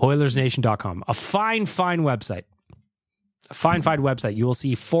 OilersNation.com. A fine website. A fine website. You will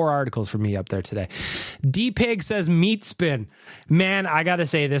see 4 articles from me up there today. D-Pig says Meat Spin. Man, I got to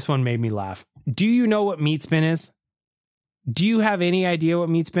say, this one made me laugh. Do you know what Meat Spin is? Do you have any idea what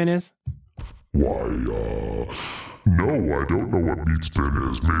Meat Spin is? Why, no, I don't know what Meat Spin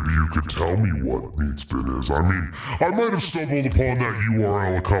is. Maybe you could tell me what Meat Spin is. I mean, I might have stumbled upon that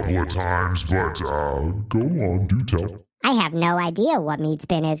URL a couple of times, but go on, do tell. I have no idea what Meat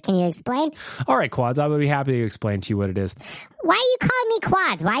Spin is. Can you explain? All right, Quads, I would be happy to explain to you what it is. Why are you calling me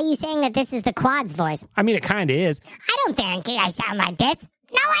Quads? Why are you saying that this is the Quads voice? I mean, it kind of is. I don't think I sound like this.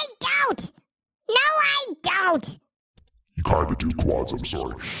 No, I don't. No, I don't. You kind of do, Quads, I'm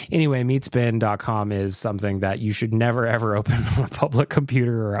sorry. Anyway, meatspin.com is something that you should never, ever open on a public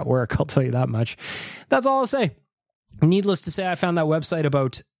computer or at work. I'll tell you that much. That's all I'll say. Needless to say, I found that website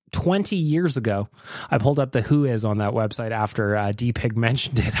about 20 years ago. I pulled up the Who Is on that website after D-Pig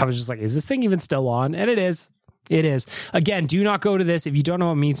mentioned it. I was just like, is this thing even still on? And it is. It is. Again, do not go to this. If you don't know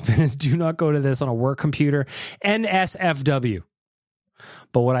what meat spin is, do not go to this on a work computer. NSFW.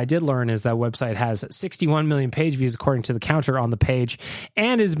 But what I did learn is that website has 61 million page views according to the counter on the page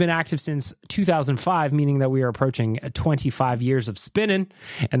and has been active since 2005, meaning that we are approaching 25 years of spinning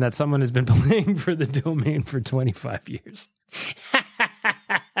and that someone has been paying for the domain for 25 years.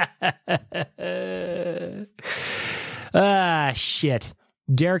 Shit.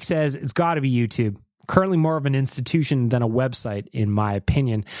 Derek says it's got to be YouTube. Currently more of an institution than a website, in my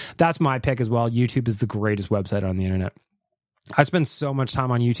opinion. That's my pick as well. YouTube is the greatest website on the internet. I spend so much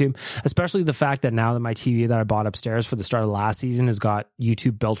time on YouTube, especially the fact that now that my TV that I bought upstairs for the start of last season has got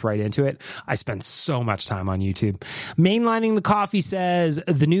YouTube built right into it, I spend so much time on YouTube. Mainlining the Coffee says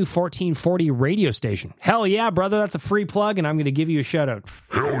the new 1440 radio station. Hell yeah, brother, that's a free plug, and I'm going to give you a shout out.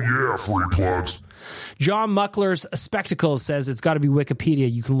 Hell yeah, free plugs. John Muckler's Spectacles says it's got to be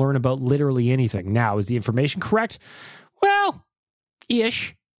Wikipedia. You can learn about literally anything. Now, is the information correct? Well,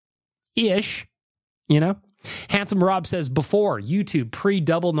 ish, you know? Handsome Rob says before YouTube,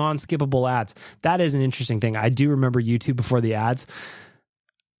 pre-double non-skippable ads. That is an interesting thing. I do remember YouTube before the ads.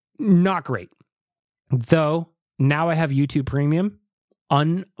 Not great. Though, now I have YouTube Premium.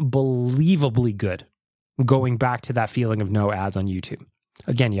 Unbelievably good. Going back to that feeling of no ads on YouTube.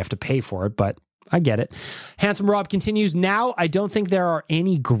 Again, you have to pay for it, but I get it. Handsome Rob continues, now I don't think there are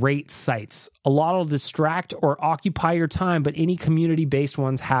any great sites. A lot will distract or occupy your time, but any community-based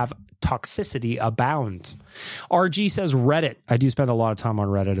ones have toxicity abound. RG says Reddit. I do spend a lot of time on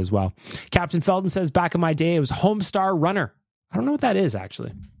Reddit as well. Captain Felton says back in my day, it was Homestar Runner. I don't know what that is,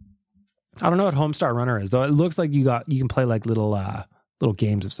 actually. I don't know what Homestar Runner is, though. It looks like you can play like little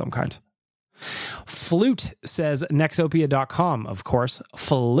games of some kind. Flute says Nexopia.com, of course.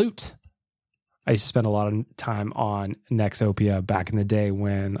 Flute. I used to spend a lot of time on Nexopia back in the day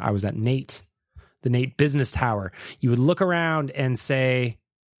when I was at Nate, the Nate Business Tower. You would look around and say,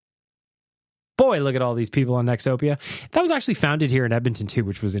 boy, look at all these people on Nexopia. That was actually founded here in Edmonton too,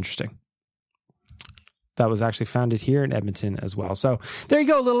 which was interesting. That was actually founded here in Edmonton as well. So there you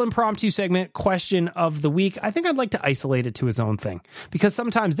go, a little impromptu segment, question of the week. I think I'd like to isolate it to its own thing because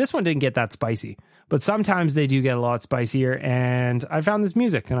sometimes this one didn't get that spicy, but sometimes they do get a lot spicier, and I found this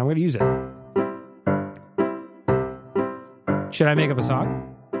music and I'm going to use it. Should I make up a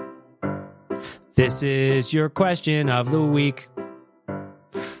song? This is your question of the week.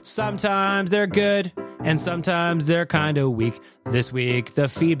 Sometimes they're good, and sometimes they're kind of weak. This week, the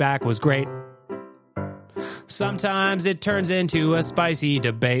feedback was great. Sometimes it turns into a spicy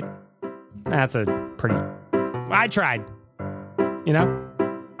debate. That's a pretty... I tried. You know?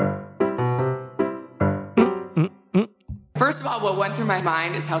 First of all, what went through my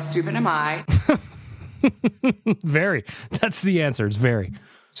mind is how stupid am I? Very. That's the answer. It's very.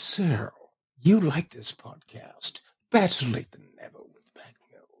 So, you like this podcast? Better late than never with Bad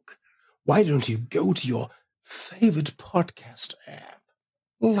Milk. Why don't you go to your favorite podcast app?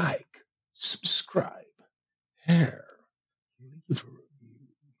 Like, subscribe, hair, leave a review.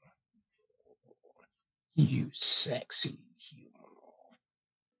 You sexy human.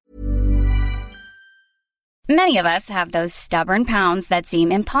 Many of us have those stubborn pounds that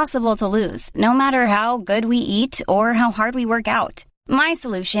seem impossible to lose, no matter how good we eat or how hard we work out. My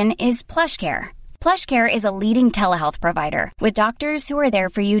solution is PlushCare. PlushCare is a leading telehealth provider with doctors who are there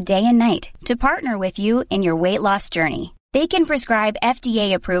for you day and night to partner with you in your weight loss journey. They can prescribe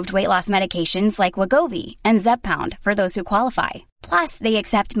FDA-approved weight loss medications like Wegovy and Zepbound for those who qualify. Plus, they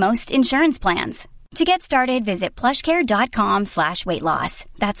accept most insurance plans. To get started, visit plushcare.com/weightloss.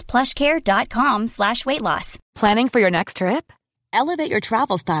 That's plushcare.com/weightloss. Planning for your next trip? Elevate your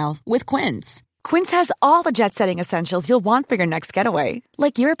travel style with Quince. Quince has all the jet-setting essentials you'll want for your next getaway,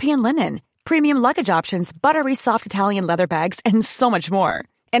 like European linen, premium luggage options, buttery soft Italian leather bags, and so much more.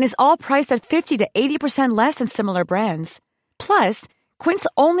 And is all priced at 50 to 80% less than similar brands. Plus, Quince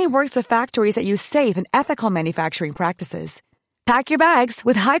only works with factories that use safe and ethical manufacturing practices. Pack your bags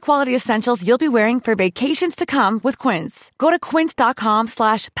with high-quality essentials you'll be wearing for vacations to come with Quince. Go to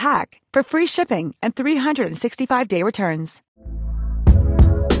quince.com/pack for free shipping and 365-day returns.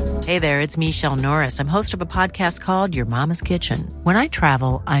 Hey there, it's Michelle Norris. I'm host of a podcast called Your Mama's Kitchen. When I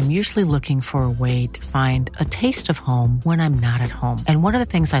travel, I'm usually looking for a way to find a taste of home when I'm not at home. And one of the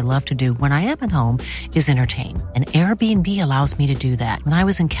things I love to do when I am at home is entertain. And Airbnb allows me to do that. When I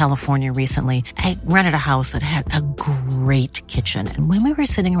was in California recently, I rented a house that had a great kitchen. And when we were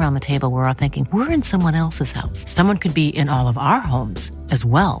sitting around the table, we were all thinking, we're in someone else's house. Someone could be in all of our homes as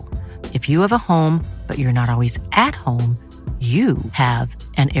well. If you have a home, but you're not always at home, you have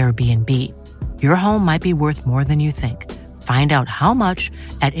an Airbnb. Your home might be worth more than you think. Find out how much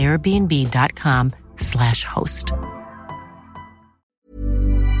at airbnb.com/host.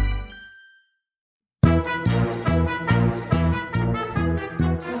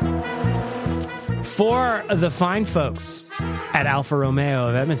 For the fine folks at Alfa Romeo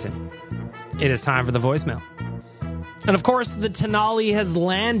of Edmonton, it is time for the voicemail. And of course, the Tenali has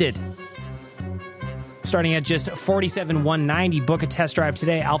landed. Starting at just $47,190, book a test drive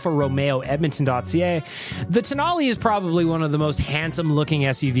today, alfaromeoedmonton.ca. The Tenali is probably one of the most handsome-looking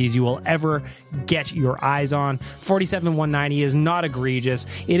SUVs you will ever get your eyes on. $47,190 is not egregious.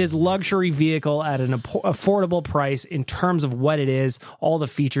 It is luxury vehicle at an affordable price in terms of what it is, all the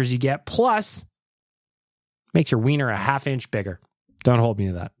features you get, plus makes your wiener a half inch bigger. Don't hold me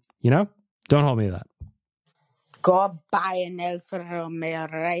to that. You know? Don't hold me to that. Go buy an Alfa Romeo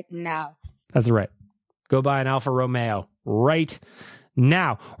right now. That's right. Go buy an Alfa Romeo right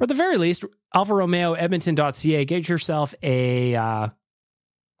now. Or at the very least, alfaromeoedmonton.ca. Get yourself a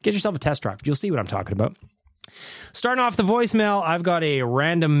test drive. You'll see what I'm talking about. Starting off the voicemail, I've got a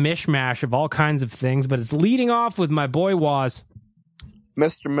random mishmash of all kinds of things, but it's leading off with my boy Waz.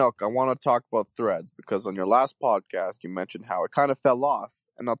 Mr. Milk, I want to talk about Threads because on your last podcast, you mentioned how it kind of fell off.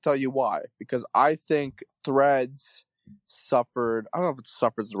 And I'll tell you why. Because I think Threads suffered, I don't know if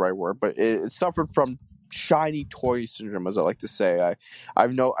suffered is the right word, but it suffered from shiny toy syndrome, as I like to say. I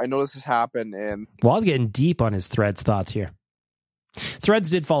know this has happened. And well, I was getting deep on his Threads thoughts here. Threads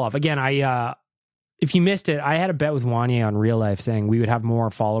did fall off. Again, if you missed it, I had a bet with Wanye on Real Life saying we would have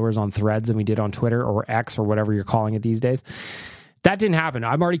more followers on Threads than we did on Twitter or X or whatever you're calling it these days. That didn't happen.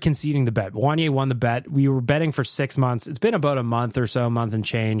 I'm already conceding the bet. Wanye won the bet. We were betting for 6 months. It's been about a month or so, month and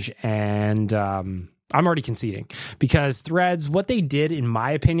change, and I'm already conceding. Because Threads, what they did, in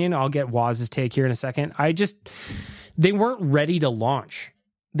my opinion, I'll get Waz's take here in a second, they weren't ready to launch.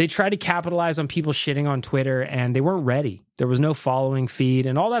 They tried to capitalize on people shitting on Twitter, and they weren't ready. There was no following feed,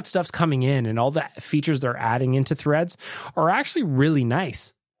 and all that stuff's coming in, and all the features they're adding into Threads are actually really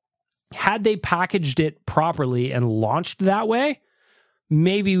nice. Had they packaged it properly and launched that way,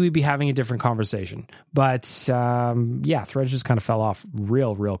 maybe we'd be having a different conversation. But Threads just kind of fell off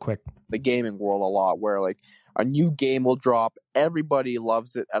real quick. The gaming world a lot, where like a new game will drop, everybody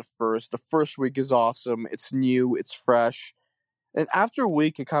loves it at first. The first week is awesome, it's new, it's fresh. And after a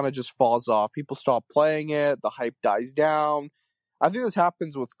week, it kind of just falls off. People stop playing it, the hype dies down. I think this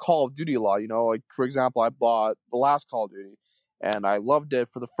happens with Call of Duty a lot, like, for example, I bought the last Call of Duty. And I loved it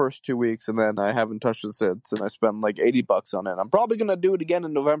for the first 2 weeks, and then I haven't touched it since, and I spent like $80 on it. I'm probably going to do it again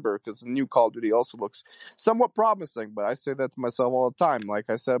in November, because the new Call of Duty also looks somewhat promising, but I say that to myself all the time. Like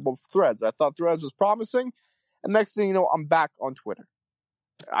I said about Threads, I thought Threads was promising, and next thing you know, I'm back on Twitter.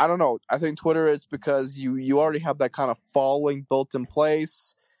 I don't know. I think Twitter is because you already have that kind of following built in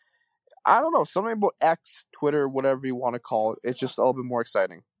place. I don't know. Something about X, Twitter, whatever you want to call it, it's just a little bit more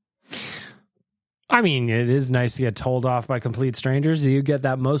exciting. I mean, it is nice to get told off by complete strangers. You get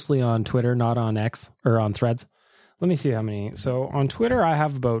that mostly on Twitter, not on X or on Threads. Let me see how many. So on Twitter, I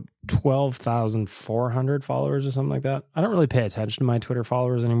have about 12,400 followers or something like that. I don't really pay attention to my Twitter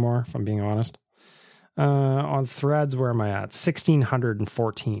followers anymore, if I'm being honest. On Threads, where am I at?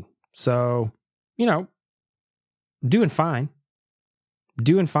 1,614. So, doing fine.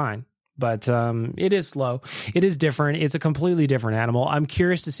 But it is slow. It is different. It's a completely different animal. I'm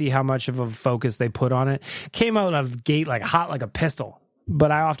curious to see how much of a focus they put on it. Came out of the gate like hot like a pistol,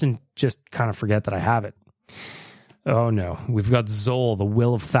 but I often just kind of forget that I have it. Oh no, we've got Zol, the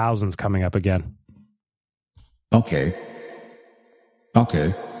Will of Thousands, coming up again. Okay.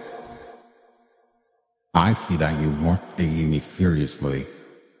 I see that you weren't taking me seriously.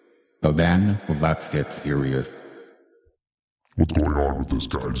 So then, let's get serious. What's going on with this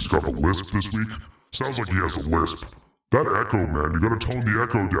guy? He's got a lisp this week? Sounds like he has a lisp. That echo, man, you gotta tone the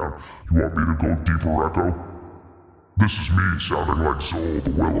echo down. You want me to go deeper echo? This is me sounding like Zol,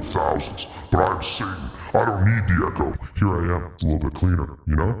 the Will of Thousands. But I'm Satan. I don't need the echo. Here I am. It's a little bit cleaner,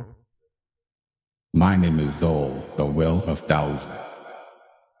 you know? My name is Zol, the Will of Thousands.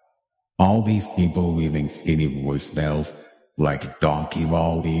 All these people leaving skinny voicemails, like Donkey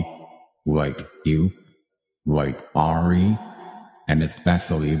Baldy, like you, like Ari, and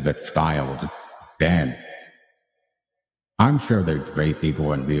especially the child, Dan. I'm sure they're great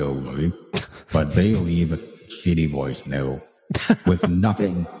people in real life, but they leave a shitty voicemail with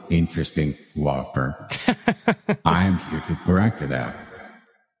nothing interesting to offer. I'm here to correct that.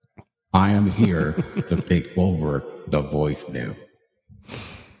 I am here to take over the voicemail.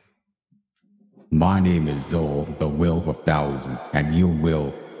 My name is Zol, the Will of Thousands, and you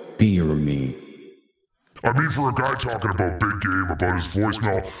will fear me. I mean, for a guy talking about big game, about his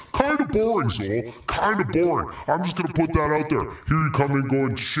voicemail, kind of boring, Zol. Kind of boring. I'm just going to put that out there. Here you come in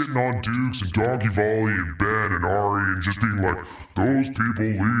going shitting on Dukes and Donkey Volley and Ben and Ari and just being like, those people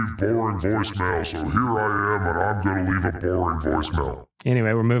leave boring voicemail, so here I am and I'm going to leave a boring voicemail.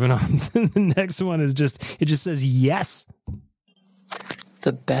 Anyway, we're moving on. The next one is just says yes.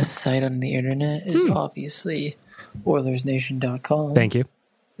 The best site on the internet is obviously OilersNation.com. Thank you.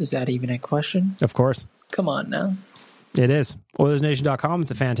 Is that even a question? Of course. Come on now. It is. OilersNation.com.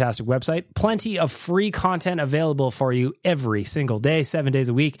 It's a fantastic website. Plenty of free content available for you every single day, 7 days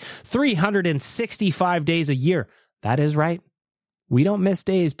a week, 365 days a year. That is right. We don't miss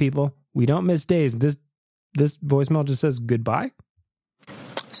days, people. We don't miss days. This voicemail just says goodbye.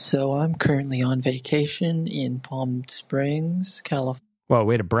 So I'm currently on vacation in Palm Springs, California. Well,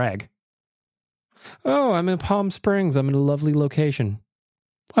 way to brag. Oh, I'm in Palm Springs. I'm in a lovely location.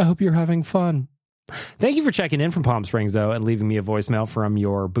 I hope you're having fun. Thank you for checking in from Palm Springs, though, and leaving me a voicemail from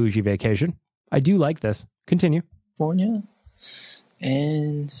your bougie vacation. I do like this. Continue. California.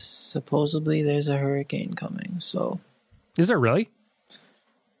 And supposedly there's a hurricane coming, so... Is there really?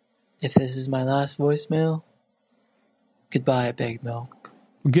 If this is my last voicemail, goodbye, Big Milk.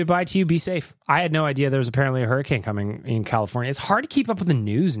 Goodbye to you. Be safe. I had no idea there was apparently a hurricane coming in California. It's hard to keep up with the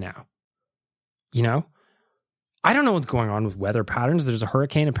news now. You know? I don't know what's going on with weather patterns. There's a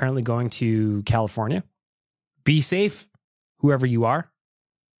hurricane apparently going to California. Be safe, whoever you are.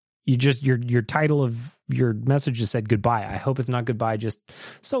 You just your title of your message just said goodbye. I hope it's not goodbye, just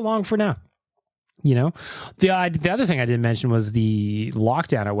so long for now. You know, the other thing I didn't mention was the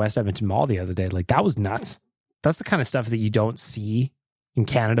lockdown at West Edmonton Mall the other day. Like, that was nuts. That's the kind of stuff that you don't see in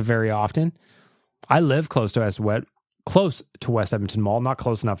Canada very often. I live close to West Edmonton Mall, not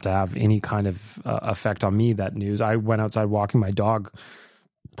close enough to have any kind of effect on me, that news. I went outside walking my dog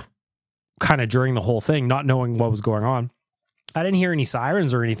kind of during the whole thing, not knowing what was going on. I didn't hear any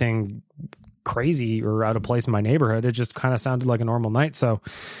sirens or anything crazy or out of place in my neighborhood. It just kind of sounded like a normal night. So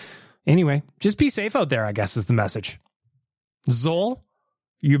anyway, just be safe out there, I guess, is the message. Zol,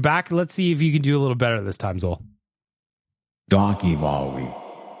 you're back. Let's see if you can do a little better this time, Zol. Donkey Volley,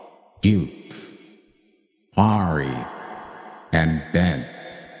 Dukes, Ari, and Ben.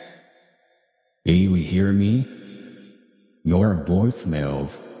 Do you hear me? Your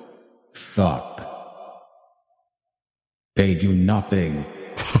voicemails suck. They do nothing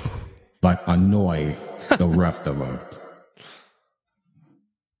but annoy the rest of us.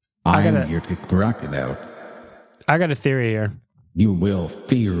 I'm here to correct it out. I got a theory here. You will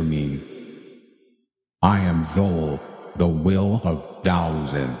fear me. I am Zol, the Will of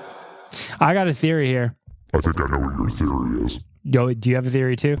 1,000. I got a theory here. I think I know what your theory is. Yo, do you have a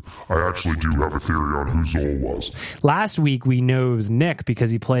theory too? I actually do have a theory on who Zol was. Last week we know it was Nick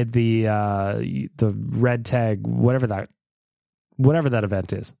because he played the red tag, whatever that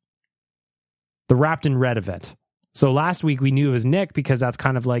event is. The Wrapped in Red event. So last week we knew it was Nick because that's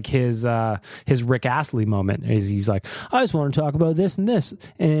kind of like his Rick Astley moment. He's like, I just want to talk about this and this.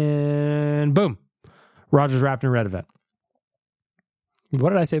 And boom. Rogers Wrapped in Red event. What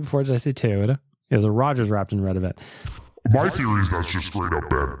did I say before? Did I say Toyota? It was a Rogers Wrapped in Red event. My theory is that's just straight up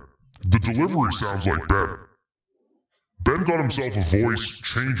Ben. The delivery sounds like Ben. Ben got himself a voice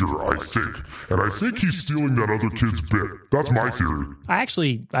changer, I think. And I think he's stealing that other kid's bit. That's my theory.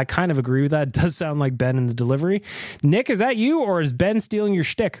 I kind of agree with that. It does sound like Ben in the delivery. Nick, is that you or is Ben stealing your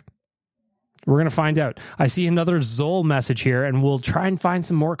shtick? We're going to find out. I see another Zol message here, and we'll try and find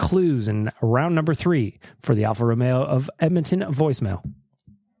some more clues in round number 3 for the Alfa Romeo of Edmonton voicemail.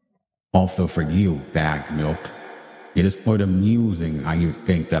 Also for you, Bag Milk. It is quite amusing how you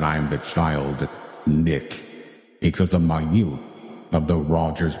think that I am the child, Nick, because of my youth of the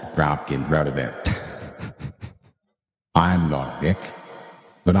Rogers Wrapped in Red event. I'm not Nick,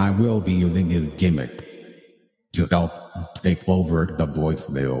 but I will be using his gimmick to help take over the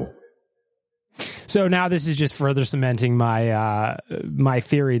voicemail. So now this is just further cementing my my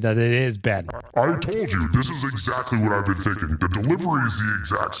theory that it is Ben. I told you, this is exactly what I've been thinking. The delivery is the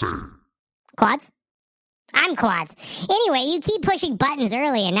exact same. Quads? I'm Quads. Anyway, you keep pushing buttons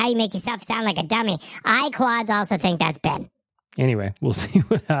early, and now you make yourself sound like a dummy. I, Quads, also think that's Ben. Anyway, we'll see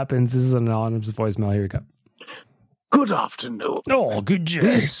what happens. This is an anonymous voicemail. Here we go. Good afternoon. Oh, good job.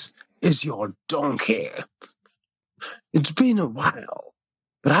 This is your donkey. It's been a while,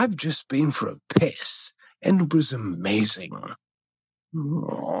 but I've just been for a piss, and it was amazing.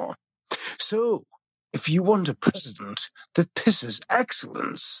 Oh. So, if you want a president that pisses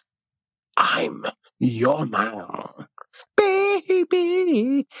excellence, I'm your man.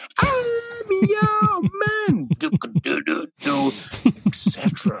 Baby, I'm your man. Do-do-do-do,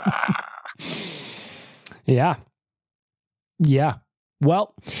 etc. Yeah. Yeah.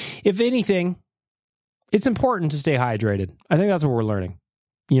 Well, if anything, it's important to stay hydrated. I think that's what we're learning.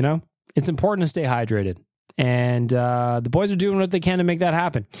 You know, it's important to stay hydrated. And the boys are doing what they can to make that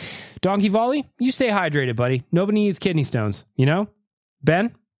happen. Donkey Volley, you stay hydrated, buddy. Nobody needs kidney stones, you know?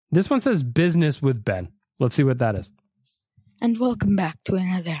 Ben, this one says business with Ben. Let's see what that is. And welcome back to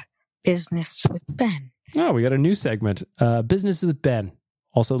another Business with Ben. Oh, we got a new segment. Business with Ben.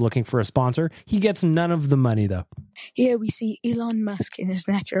 Also looking for a sponsor. He gets none of the money, though. Here we see Elon Musk in his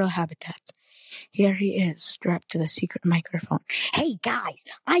natural habitat. Here he is, strapped to the secret microphone. Hey guys,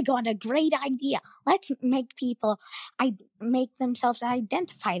 I got a great idea. Let's make people make themselves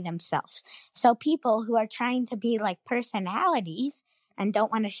identify themselves. So people who are trying to be like personalities and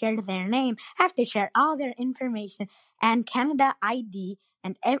don't want to share their name have to share all their information and Canada ID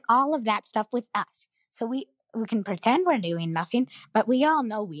and all of that stuff with us. So we can pretend we're doing nothing, but we all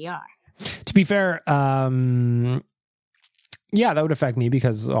know we are. To be fair, yeah, that would affect me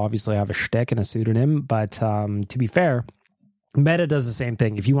because obviously I have a shtick and a pseudonym. But to be fair, Meta does the same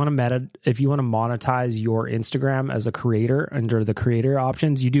thing. If you want to monetize your Instagram as a creator under the creator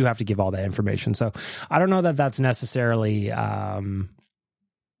options, you do have to give all that information. So I don't know that that's necessarily. It's going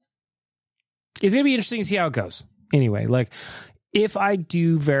to be interesting to see how it goes. Anyway, like if I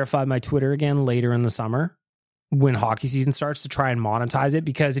do verify my Twitter again later in the summer, when hockey season starts, to try and monetize it,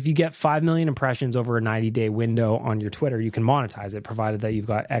 because if you get 5 million impressions over a 90-day window on your Twitter, you can monetize it, provided that you've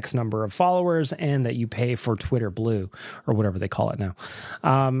got X number of followers and that you pay for Twitter Blue or whatever they call it now.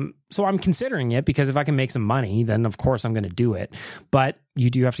 So I'm considering it, because if I can make some money, then of course I'm going to do it. But you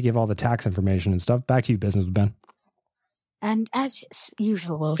do have to give all the tax information and stuff. Back to you, Business with Ben. And as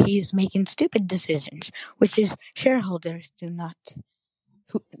usual, he is making stupid decisions, which is shareholders do not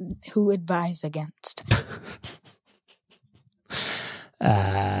who advise against.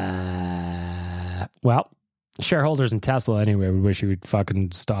 Well, shareholders in Tesla anyway would wish you would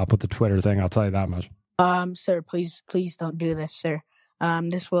fucking stop with the Twitter thing. I'll tell you that much. Sir, please don't do this, sir.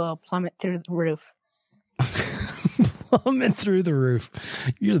 This will plummet through the roof. Plummet through the roof.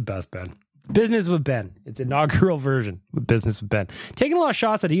 You're the best, Ben. Business with Ben. It's inaugural version with Business with Ben. Taking a lot of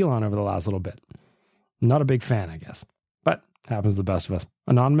shots at Elon over the last little bit. Not a big fan, I guess. But happens to the best of us.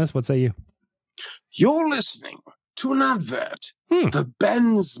 Anonymous, what say you? You're listening to an advert for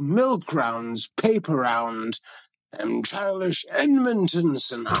Ben's Milk Rounds Paper Round and Childish Edmonton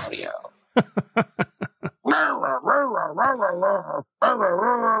scenario.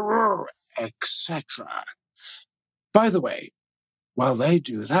 Etc. By the way, while they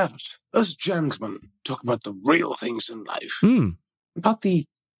do that, us gentlemen talk about the real things in life. About the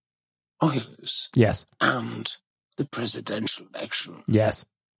Oilers. Yes. And the presidential election. Yes.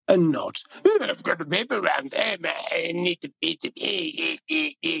 And not, I've got a paper round there, I need to beat the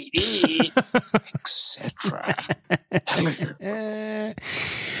etc.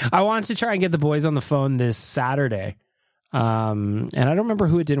 I wanted to try and get the boys on the phone this Saturday. And I don't remember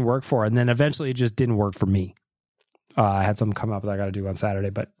who it didn't work for. And then eventually it just didn't work for me. I had something come up that I got to do on Saturday.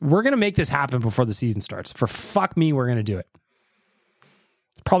 But we're going to make this happen before the season starts. For fuck me, we're going to do it.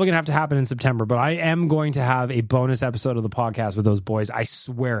 Probably going to have to happen in September, but I am going to have a bonus episode of the podcast with those boys. I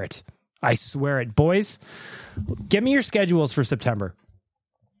swear it. I swear it. Boys, get me your schedules for September.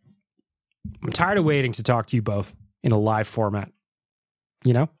 I'm tired of waiting to talk to you both in a live format.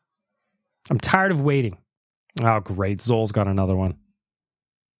 You know? I'm tired of waiting. Oh, great. Zol's got another one.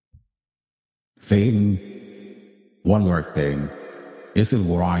 Satan, one more thing. This is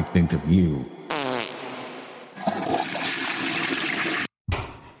what I think of you.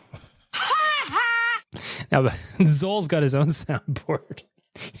 Now, Zol's got his own soundboard.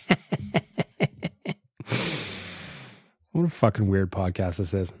 What a fucking weird podcast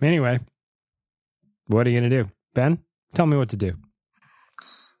this is. Anyway, what are you going to do? Ben, tell me what to do.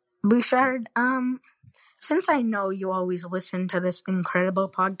 Bouchard, since I know you always listen to this incredible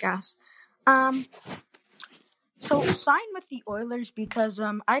podcast, so sign with the Oilers because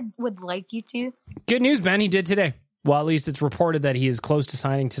I would like you to. Good news, Ben. He did today. Well, at least it's reported that he is close to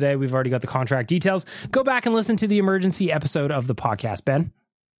signing today. We've already got the contract details. Go back and listen to the emergency episode of the podcast, Ben.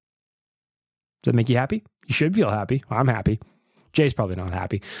 Does that make you happy? You should feel happy. I'm happy. Jay's probably not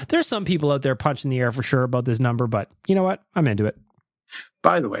happy. There's some people out there punching the air for sure about this number, but you know what? I'm into it.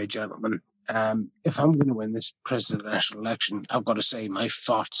 By the way, gentlemen, if I'm going to win this presidential election, I've got to say my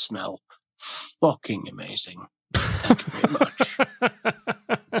farts smell fucking amazing. Thank you very much.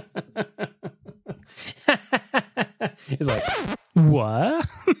 He's like, what?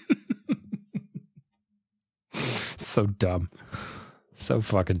 So dumb. So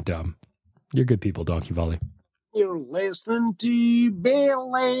fucking dumb. You're good people, Donkey Volley. You're listening to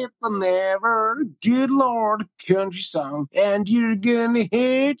Billy the Never Good Lord country song, and you're gonna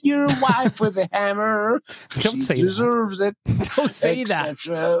hit your wife with a hammer. Don't She say deserves that. it. Don't say that.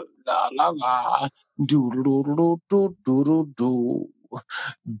 Etc. La la la. Do do do do do do do.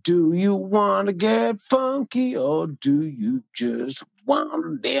 Do you want to get funky, or do you just want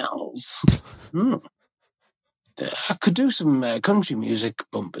to dance? I could do some country music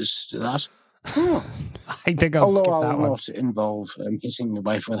bumpers to that. I think I'll skip Although that I'll one. not involve hitting your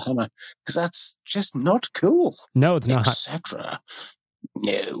wife with a hammer, because that's just not cool. No, it's not. Etc.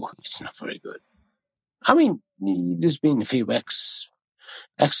 No, it's not very good. I mean, there's been a few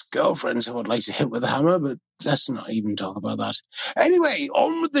ex-girlfriends I would like to hit with a hammer, but let's not even talk about that. Anyway,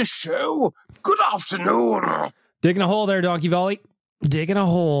 on with the show. Good afternoon. Digging a hole there, Donkey Volley. Digging a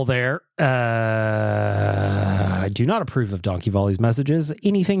hole there. I do not approve of Donkey Volley's messages.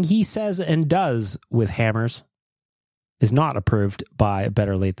 Anything he says and does with hammers is not approved by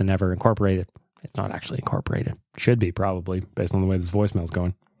Better Late Than Never Incorporated. It's not actually incorporated. Should be, probably, based on the way this voicemail's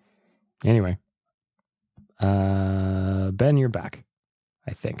going. Anyway. Ben, you're back,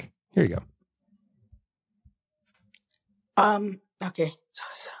 I think. Here you go. Okay. So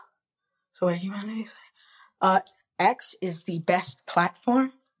what do you want to say? X is the best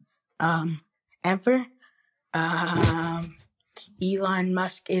platform ever. Elon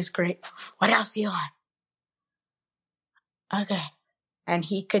Musk is great. What else, Elon? Okay. And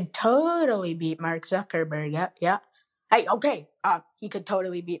he could totally beat Mark Zuckerberg. Yeah. Hey, okay. He could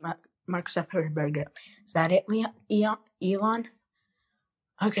totally beat Mark Zuckerberg. Is that it, Elon?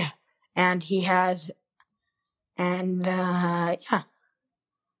 Okay. And he has... And, yeah.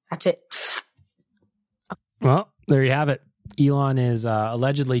 That's it. Well, there you have it. Elon is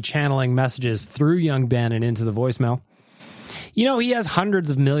allegedly channeling messages through young Ben and into the voicemail. You know, he has hundreds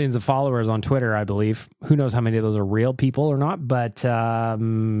of millions of followers on Twitter, I believe. Who knows how many of those are real people or not, but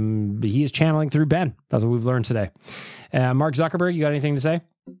he is channeling through Ben. That's what we've learned today. Mark Zuckerberg, you got anything to say?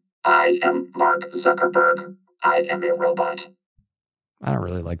 I am Mark Zuckerberg. I am a robot. I don't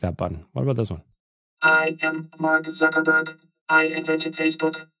really like that button. What about this one? I am Mark Zuckerberg. I invented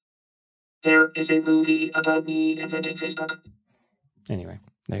Facebook. There is a movie about me inventing Facebook. Anyway,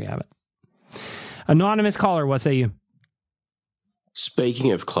 there you have it. Anonymous caller, what say you?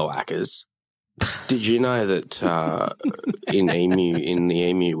 Speaking of cloacas, did you know that in the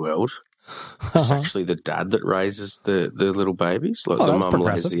emu world, it's actually the dad that raises the little babies? Like the mum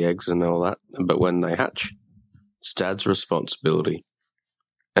lays the eggs and all that, but when they hatch, it's dad's responsibility.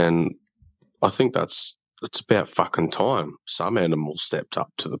 And I think it's about fucking time some animal stepped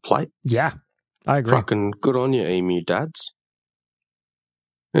up to the plate. Yeah, I agree. Fucking good on you, emu dads.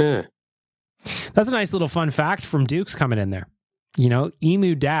 Yeah. That's a nice little fun fact from Duke's coming in there. You know,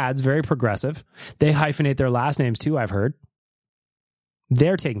 emu dads, very progressive. They hyphenate their last names too, I've heard.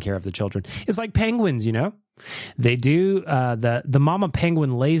 They're taking care of the children. It's like penguins, you know. They do, the mama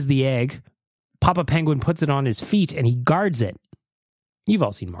penguin lays the egg, Papa penguin puts it on his feet, and he guards it. You've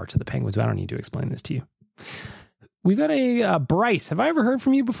all seen March of the Penguins, but I don't need to explain this to you. We've got a Bryce. Have I ever heard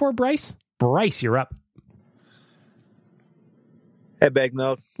from you before, Bryce? Bryce, you're up. Hey, Bag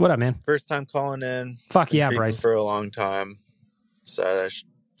Milk. What up, man? First time calling in. Fuck yeah, Bryce. For a long time. Decided I should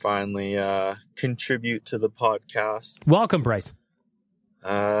finally contribute to the podcast. Welcome, Bryce.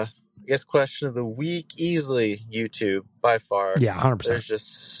 I guess question of the week, easily YouTube, by far. Yeah, 100%. There's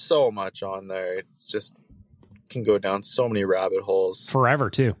just so much on there. It's just can go down so many rabbit holes. Forever,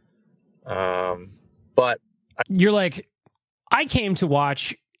 too. But... You're like, I came to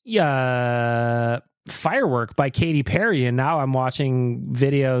watch Firework by Katy Perry, and now I'm watching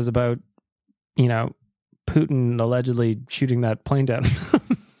videos about, you know, Putin allegedly shooting that plane down.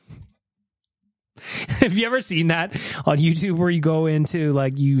 Have you ever seen that on YouTube where you go into,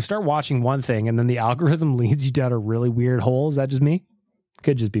 like, you start watching one thing and then the algorithm leads you down a really weird hole? Is that just me?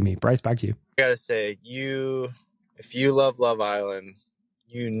 Could just be me. Bryce, back to you. I gotta say, if you love Love Island,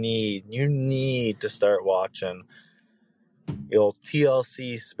 you need to start watching the old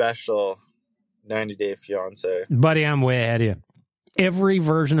TLC special, 90 Day Fiancé. Buddy, I'm way ahead of you. Every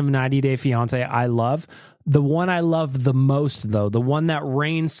version of 90 Day Fiancé I love. The one I love the most, though, the one that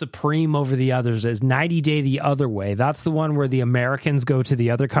reigns supreme over the others, is 90 Day the Other Way. That's the one where the Americans go to the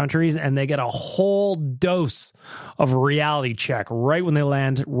other countries and they get a whole dose of reality check right when they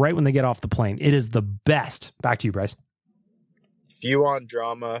land, right when they get off the plane. It is the best. Back to you, Bryce. If you want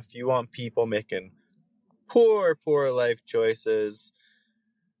drama, if you want people making poor life choices,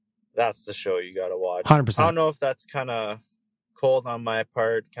 that's the show you gotta watch. 100%. I don't know if that's kind of cold on my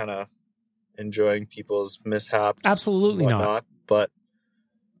part, kind of enjoying people's mishaps. Absolutely not. But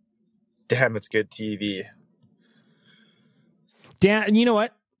damn, it's good TV. Dan, you know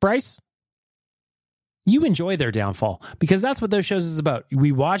what, Bryce? You enjoy their downfall because that's what those shows is about.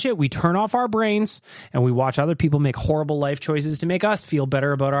 We watch it, we turn off our brains, and we watch other people make horrible life choices to make us feel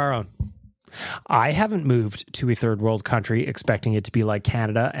better about our own. I haven't moved to a third world country expecting it to be like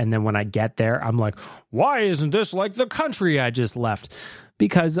Canada, and then when I get there, I'm like, why isn't this like the country I just left?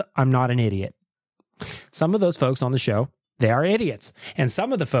 Because I'm not an idiot. Some of those folks on the show, they are idiots. And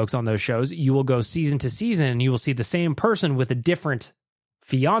some of the folks on those shows, you will go season to season, and you will see the same person with a different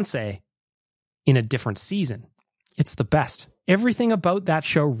fiance in a different season. It's the best. Everything about that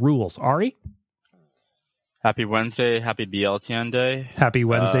show rules. Ari? Happy Wednesday. Happy BLTN Day. Happy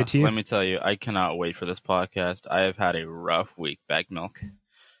Wednesday to you. Let me tell you, I cannot wait for this podcast. I have had a rough week. Bag milk.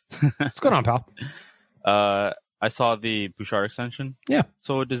 What's going on, pal? I saw the Bouchard extension. Yeah.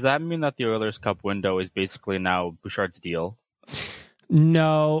 So does that mean that the Oilers Cup window is basically now Bouchard's deal?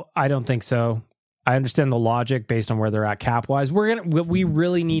 No, I don't think so. I understand the logic based on where they're at cap-wise. What we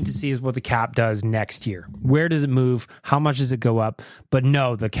really need to see is what the cap does next year. Where does it move? How much does it go up? But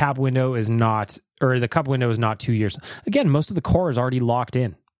no, the cap window is not, or the cup window is not 2 years. Again, most of the core is already locked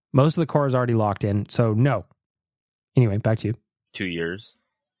in. So no. Anyway, back to you. 2 years.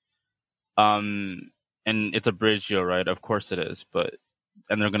 And it's a bridge deal, right? Of course it is.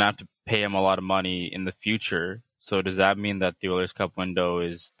 And they're going to have to pay him a lot of money in the future. So does that mean that the Oilers Cup window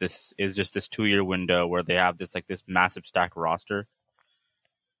is just this 2 year window where they have this massive stacked roster?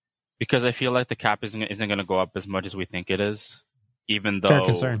 Because I feel like the cap isn't going to go up as much as we think it is, even Fair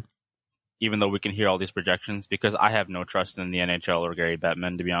concern. Even though we can hear all these projections. Because I have no trust in the NHL or Gary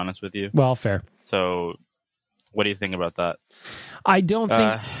Bettman, to be honest with you. Well, fair. So, what do you think about that? I don't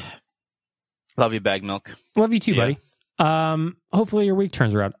think. Love you, Bag Milk. Love you too, buddy. Hopefully your week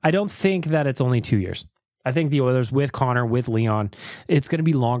turns around. I don't think that it's only 2 years. I think the Oilers with Connor, with Leon, it's going to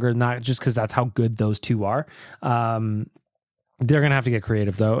be longer than that just because that's how good those two are. They're going to have to get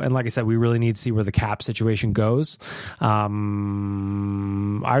creative, though. And like I said, we really need to see where the cap situation goes.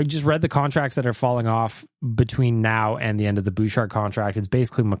 I just read the contracts that are falling off between now and the end of the Bouchard contract. It's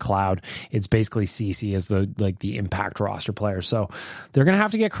basically McLeod. It's basically CeCe as the impact roster player. So they're going to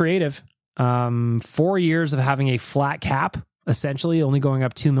have to get creative. 4 years of having a flat cap, essentially only going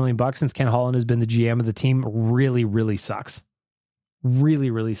up $2 million since Ken Holland has been the GM of the team, really, really sucks. Really,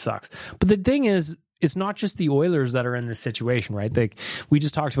 really sucks. But the thing is, it's not just the Oilers that are in this situation, right? We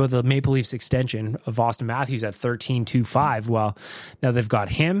just talked about the Maple Leafs extension of Austin Matthews at $13.25. Well, now they've got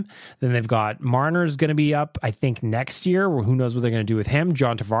him. Then they've got Marner's going to be up, I think, next year. Who knows what they're going to do with him?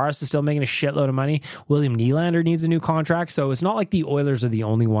 John Tavares is still making a shitload of money. William Nylander needs a new contract. So it's not like the Oilers are the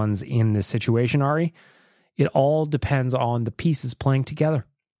only ones in this situation, Ari. It all depends on the pieces playing together.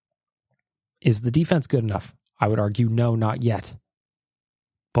 Is the defense good enough? I would argue no, not yet.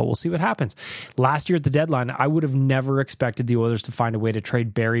 But we'll see what happens. Last year at the deadline, I would have never expected the Oilers to find a way to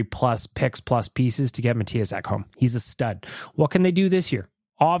trade Barry plus picks plus pieces to get Matthias Ekholm. He's a stud. What can they do this year?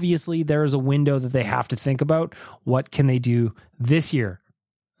 Obviously, there is a window that they have to think about. What can they do this year?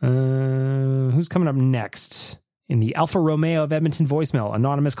 Who's coming up next? In the Alfa Romeo of Edmonton voicemail,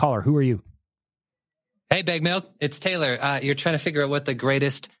 anonymous caller. Who are you? Hey, Bag Milk. It's Taylor. You're trying to figure out what the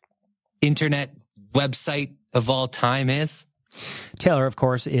greatest internet website of all time is? Taylor, of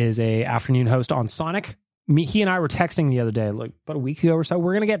course, is a afternoon host on Sonic. He and I were texting the other day, like about a week ago or so.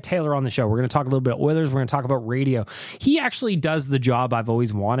 We're going to get Taylor on the show. We're going to talk a little bit Oilers. We're going to talk about radio. He actually does the job I've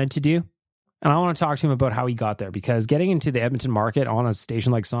always wanted to do. And I want to talk to him about how he got there, because getting into the Edmonton market on a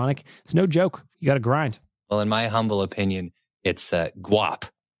station like Sonic, it's no joke. You got to grind. Well, in my humble opinion, it's GWOP.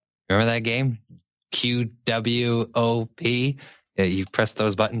 Remember that game? QWOP. You press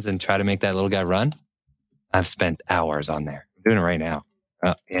those buttons and try to make that little guy run. I've spent hours on there. I'm doing it right now.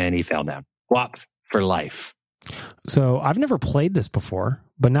 And he fell down. GWOP for life. So I've never played this before,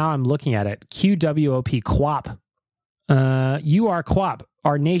 but now I'm looking at it. QWOP, QWOP. You are QWOP,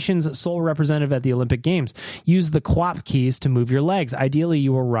 our nation's sole representative at the Olympic Games. Use the QWOP keys to move your legs. Ideally,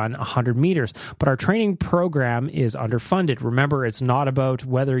 you will run 100 meters, but our training program is underfunded. Remember, it's not about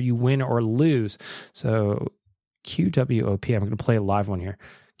whether you win or lose. So QWOP, I'm going to play a live one here.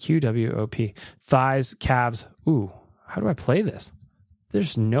 QWOP, thighs, calves. Ooh, how do I play this?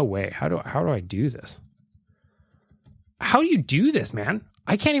 There's no way. How do I do this? How do you do this, man?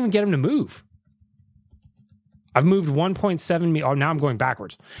 I can't even get him to move. I've moved 1.7 meters. Oh, now I'm going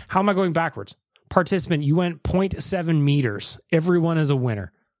backwards. How am I going backwards? Participant, you went 0.7 meters. Everyone is a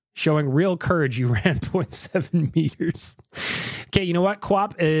winner. Showing real courage, you ran 0.7 meters. Okay, you know what?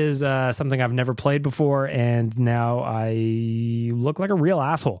 QWOP is something I've never played before, and now I look like a real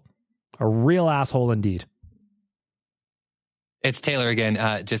asshole. A real asshole indeed. It's Taylor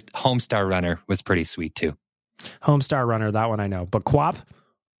again. Just Homestar Runner was pretty sweet too. Homestar Runner, that one I know. But Quap,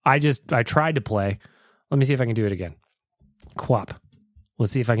 I tried to play. Let me see if I can do it again. Quap.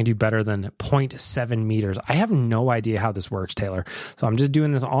 Let's see if I can do better than 0.7 meters. I have no idea how this works, Taylor. So I'm just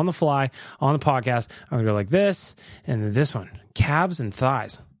doing this on the fly, on the podcast. I'm going to go like this, and then this one. Calves and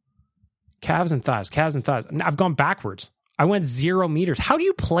thighs. Calves and thighs. Calves and thighs. I've gone backwards. I went 0 meters. How do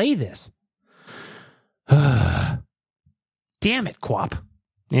you play this? Damn it, Quap.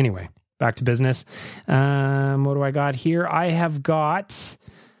 Anyway, back to business. What do I got here? I have got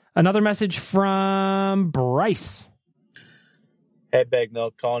another message from Bryce. Hey, Big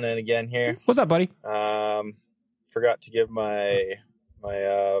Milk, calling in again here. What's up, buddy? Forgot to give my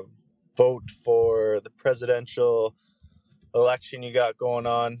vote for the presidential election you got going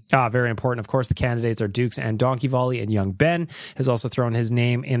on. Very important. Of course, the candidates are Dukes and Donkey Volley, and young Ben has also thrown his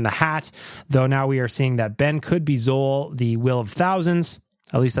name in the hat, though now we are seeing that Ben could be Zol, the Will of Thousands.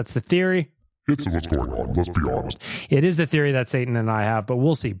 At least that's the theory. It's what's going on, let's be honest. It is the theory that Satan and I have, but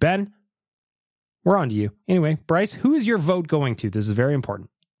we'll see. Ben, we're on to you. Anyway, Bryce, who is your vote going to? This is very important.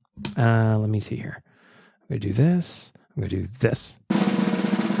 Let me see here. I'm going to do this. I'm going to do this.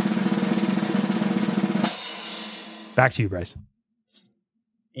 Back to you, Bryce.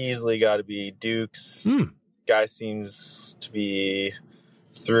 Easily got to be Dukes. Guy seems to be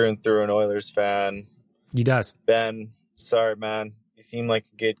through and through an Oilers fan. He does. Ben, sorry, man. You seem like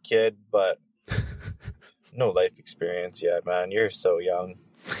a good kid, but no life experience yet, man. You're so young.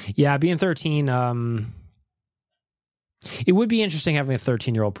 Yeah, being 13, it would be interesting having a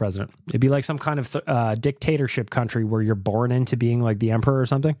 13-year-old president. It'd be like some kind of dictatorship country where you're born into being like the emperor or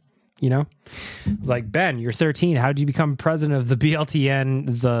something, you know? Like, Ben, you're 13. How did you become president of the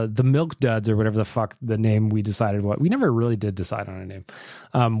BLTN, the Milk Duds, or whatever the fuck the name we decided what? We never really did decide on a name.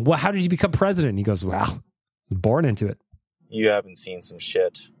 How did you become president? And he goes, well, born into it. You haven't seen some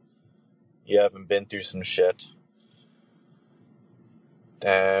shit. You haven't been through some shit.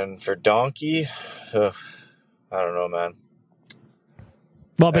 And for Donkey, I don't know, man.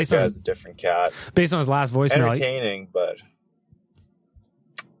 Well, based on a different cat. Based on his last voicemail, entertaining, but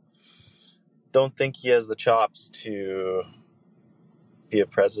don't think he has the chops to be a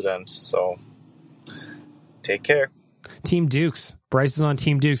president. So take care. Team Dukes. Bryce is on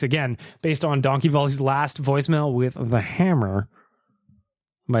Team Dukes again, based on Donkey Volley's last voicemail with the hammer.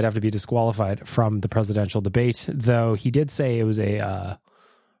 Might have to be disqualified from the presidential debate, though he did say it was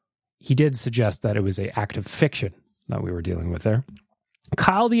he did suggest that it was a act of fiction that we were dealing with there.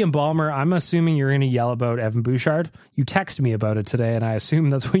 Kyle the Embalmer, I'm assuming you're going to yell about Evan Bouchard. You texted me about it today, and I assume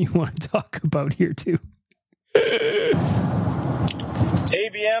that's what you want to talk about here, too. Hey,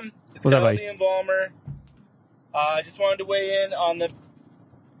 BM. It's Kyle the Embalmer. I just wanted to weigh in on the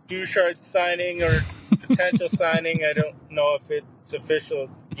Bouchard signing or potential signing. I don't know if it's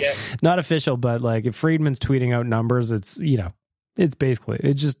official yet. Not official, but like if Friedman's tweeting out numbers, it's, you know, it's basically,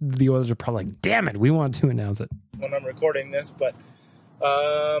 it's just the Oilers are probably like, damn it, we want to announce it. When I'm recording this, but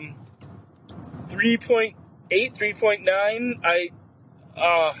 3.8, 3.9,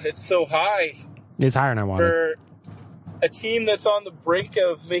 it's so high. It's higher than I wanted. For a team that's on the brink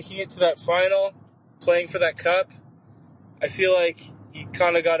of making it to that final, playing for that cup, I feel like he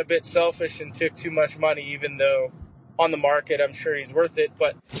kind of got a bit selfish and took too much money, even though on the market, I'm sure he's worth it.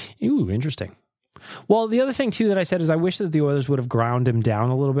 But ooh, interesting. Well, the other thing, too, that I said is I wish that the Oilers would have ground him down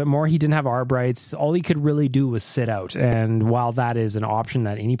a little bit more. He didn't have arb rights. All he could really do was sit out. And while that is an option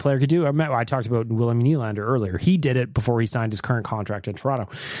that any player could do, I talked about William Nylander earlier. He did it before he signed his current contract in Toronto.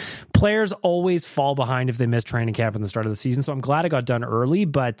 Players always fall behind if they miss training camp in the start of the season. So I'm glad it got done early.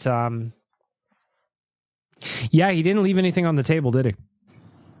 But, yeah, he didn't leave anything on the table, did he?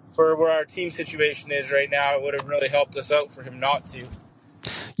 For where our team situation is right now, it would have really helped us out for him not to.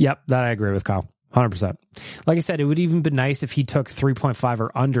 Yep, that I agree with, Kyle. 100%. Like I said, it would even been nice if he took 3.5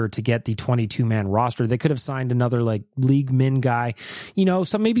 or under to get the 22-man roster. They could have signed another like league min guy. You know,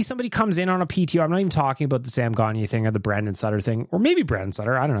 so maybe somebody comes in on a PTO. I'm not even talking about the Sam Gagner thing or the Brandon Sutter thing, or maybe Brandon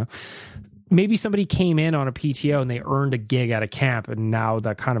Sutter. I don't know. Maybe somebody came in on a PTO and they earned a gig at a camp, and now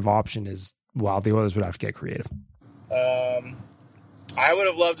that kind of option is, well, the Oilers would have to get creative. I would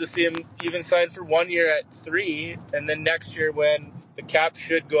have loved to see him even sign for 1 year at 3, and then next year when the cap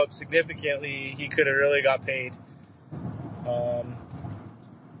should go up significantly, he could have really got paid.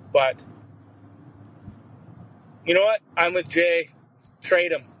 But you know what? I'm with Jay.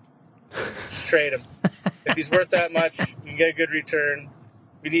 Trade him. Just trade him. If he's worth that much, you can get a good return.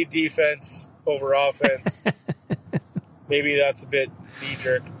 We need defense over offense. Maybe that's a bit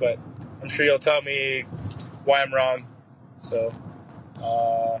knee-jerk, but I'm sure you'll tell me why I'm wrong. So,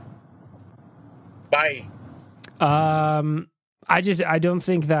 bye. I don't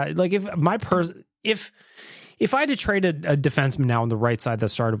think that, like, if If I had to trade a defenseman now on the right side that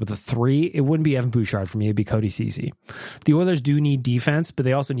started with a 3, it wouldn't be Evan Bouchard for me. It'd be Cody Ceci. The Oilers do need defense, but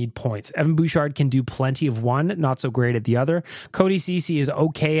they also need points. Evan Bouchard can do plenty of one, not so great at the other. Cody Ceci is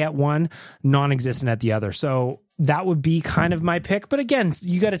okay at one, non-existent at the other. So that would be kind of my pick. But again,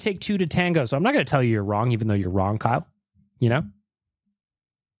 you got to take 2 to tango. So I'm not going to tell you you're wrong, even though you're wrong, Kyle. You know?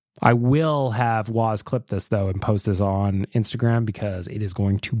 I will have Waz clip this, though, and post this on Instagram because it is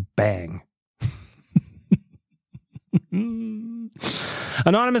going to bang.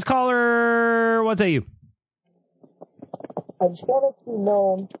 Anonymous caller, what say you? I just wanted to be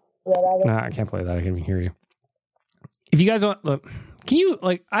known that I can't play that. I can't even hear you. If you guys want, look, can you,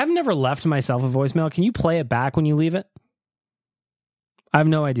 like, I've never left myself a voicemail. Can you play it back when you leave it? I have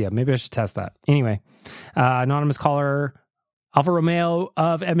no idea. Maybe I should test that. Anyway, anonymous caller, Alfa Romeo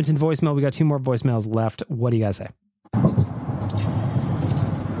of Edmonton voicemail. We got 2 more voicemails left. What do you guys say?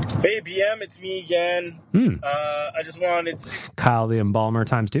 Hey, PM, it's me again. I just wanted Kyle the Embalmer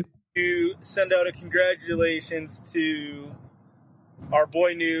 ×2 to send out a congratulations to our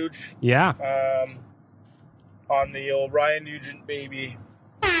boy Nuge. Yeah. On the old Ryan Nugent baby.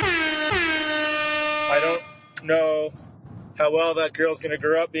 I don't know how well that girl's going to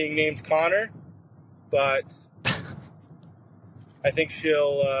grow up being named Connor, but I think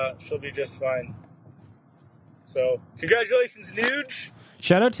she'll be just fine. So, congratulations, Nuge.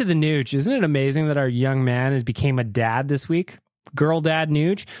 Shout out to the Nuge. Isn't it amazing that our young man has became a dad this week? Girl dad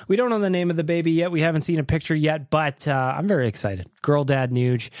Nuge. We don't know the name of the baby yet. We haven't seen a picture yet, but I'm very excited. Girl dad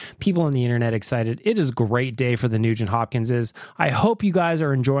Nuge. People on the internet excited. It is a great day for the Nuge and Hopkinses. I hope you guys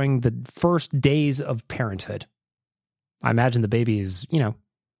are enjoying the first days of parenthood. I imagine the baby is,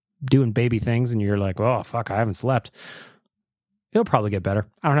 doing baby things and you're like, oh, fuck, I haven't slept. It'll probably get better.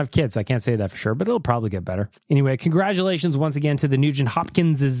 I don't have kids, so I can't say that for sure, but it'll probably get better. Anyway, congratulations once again to the Nugent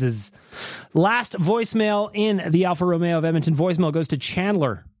Hopkins'. Last voicemail in the Alfa Romeo of Edmonton voicemail goes to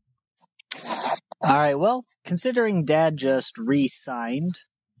Chandler. All right, well, considering Dad just re-signed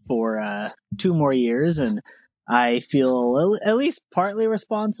for 2 more years, and I feel at least partly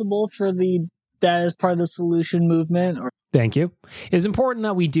responsible for the Dad as part of the solution movement. Thank you. It's important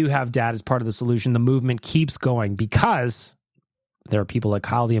that we do have Dad as part of the solution. The movement keeps going because there are people like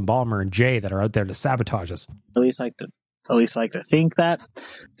Kyle the Embalmer and Jay that are out there to sabotage us. At least like to think that.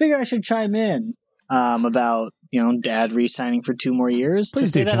 Figure I should chime in about Dad re-signing for 2 more years.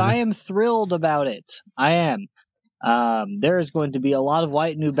 Please to say that Chandler. I am thrilled about it. I am. There is going to be a lot of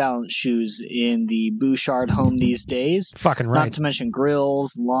white New Balance shoes in the Bouchard home these days. Fucking right. Not to mention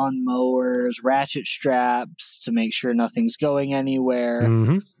grills, lawn mowers, ratchet straps to make sure nothing's going anywhere.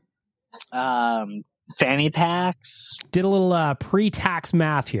 Mm-hmm. Fanny packs. Did a little pre-tax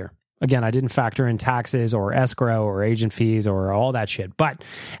math here. Again, I didn't factor in taxes or escrow or agent fees or all that shit. But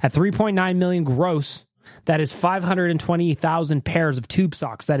at $3.9 million gross, that is 520,000 pairs of tube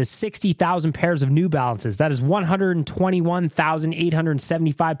socks. That is 60,000 pairs of New Balances. That is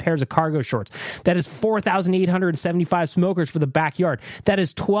 121,875 pairs of cargo shorts. That is 4,875 smokers for the backyard. That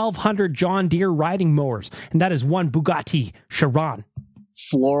is 1,200 John Deere riding mowers. And that is 1 Bugatti Chiron.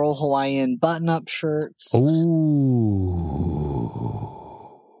 Floral Hawaiian button-up shirts. Ooh.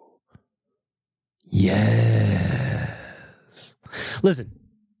 Yes. Listen.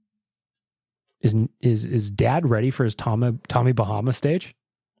 Is Dad ready for his Tommy Bahama stage?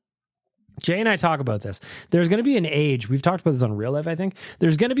 Jay and I talk about this. There's going to be an age, we've talked about this on Real Life, I think.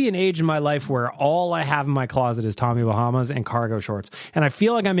 There's going to be an age in my life where all I have in my closet is Tommy Bahamas and cargo shorts. And I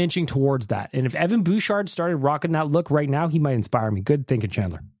feel like I'm inching towards that. And if Evan Bouchard started rocking that look right now, he might inspire me. Good thinking,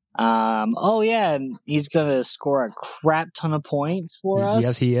 Chandler. Oh yeah, and he's going to score a crap ton of points for us.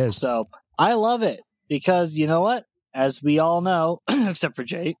 Yes, he is. So I love it because you know what? As we all know, except for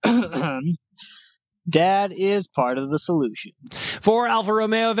Jay, Dad is part of the solution. For Alfa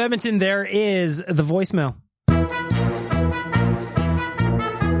Romeo of Edmonton, there is the voicemail.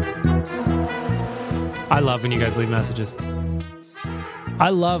 I love when you guys leave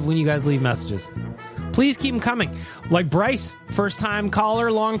messages. Please keep them coming. Like Bryce, first-time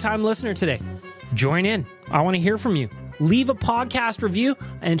caller, long-time listener today. Join in. I want to hear from you. Leave a podcast review.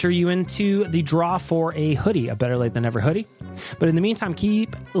 Enter you into the draw for a hoodie, a Better Late Than Never hoodie. But in the meantime,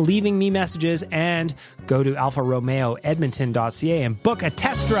 keep leaving me messages and go to alfaromeoedmonton.ca and book a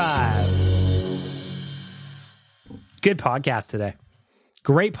test drive. Good podcast today.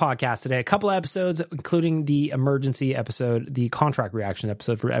 Great podcast today. A couple of episodes, including the emergency episode, the contract reaction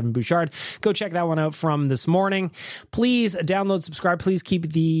episode for Evan Bouchard. Go check that one out from this morning. Please download, subscribe. Please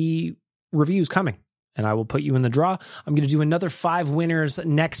keep the reviews coming, and I will put you in the draw. I'm going to do another 5 winners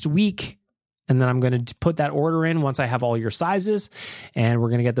next week. and then I'm going to put that order in once I have all your sizes, and we're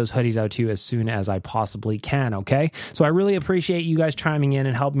going to get those hoodies out to you as soon as I possibly can, okay? So I really appreciate you guys chiming in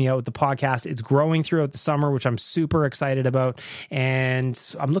and helping me out with the podcast. It's growing throughout the summer, which I'm super excited about, and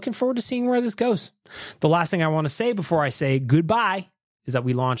I'm looking forward to seeing where this goes. The last thing I want to say before I say goodbye is that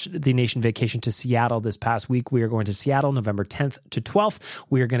we launched the Nation Vacation to Seattle this past week. We are going to Seattle November 10th to 12th.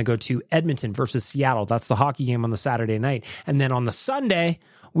 We are going to go to Edmonton versus Seattle. That's the hockey game on the Saturday night. And then on the Sunday,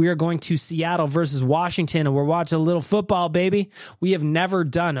 we are going to Seattle versus Washington, and we're watching a little football, baby. We have never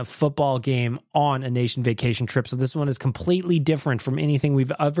done a football game on a Nation Vacation trip, so this one is completely different from anything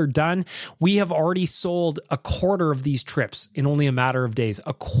we've ever done. We have already sold a quarter of these trips in only a matter of days.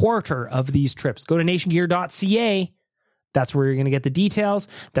 A quarter of these trips. Go to nationgear.ca. That's where you're going to get the details.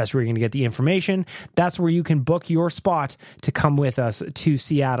 That's where you're going to get the information. That's where you can book your spot to come with us to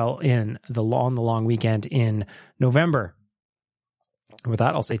Seattle on the long weekend in November. With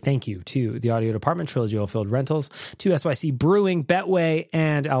that, I'll say thank you to the audio department, Trilogy Oilfield Rentals, to SYC Brewing, Betway,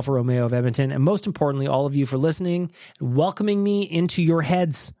 and Alfa Romeo of Edmonton, and most importantly, all of you for listening and welcoming me into your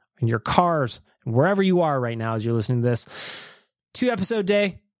heads and your cars and wherever you are right now as you're listening to this. 2-episode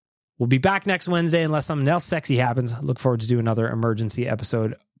day. We'll be back next Wednesday unless something else sexy happens. I look forward to do another emergency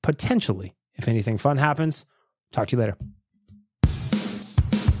episode, potentially, if anything fun happens. Talk to you later.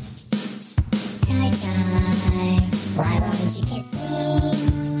 Why won't you kiss me?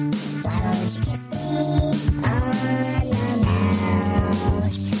 Why won't you kiss me?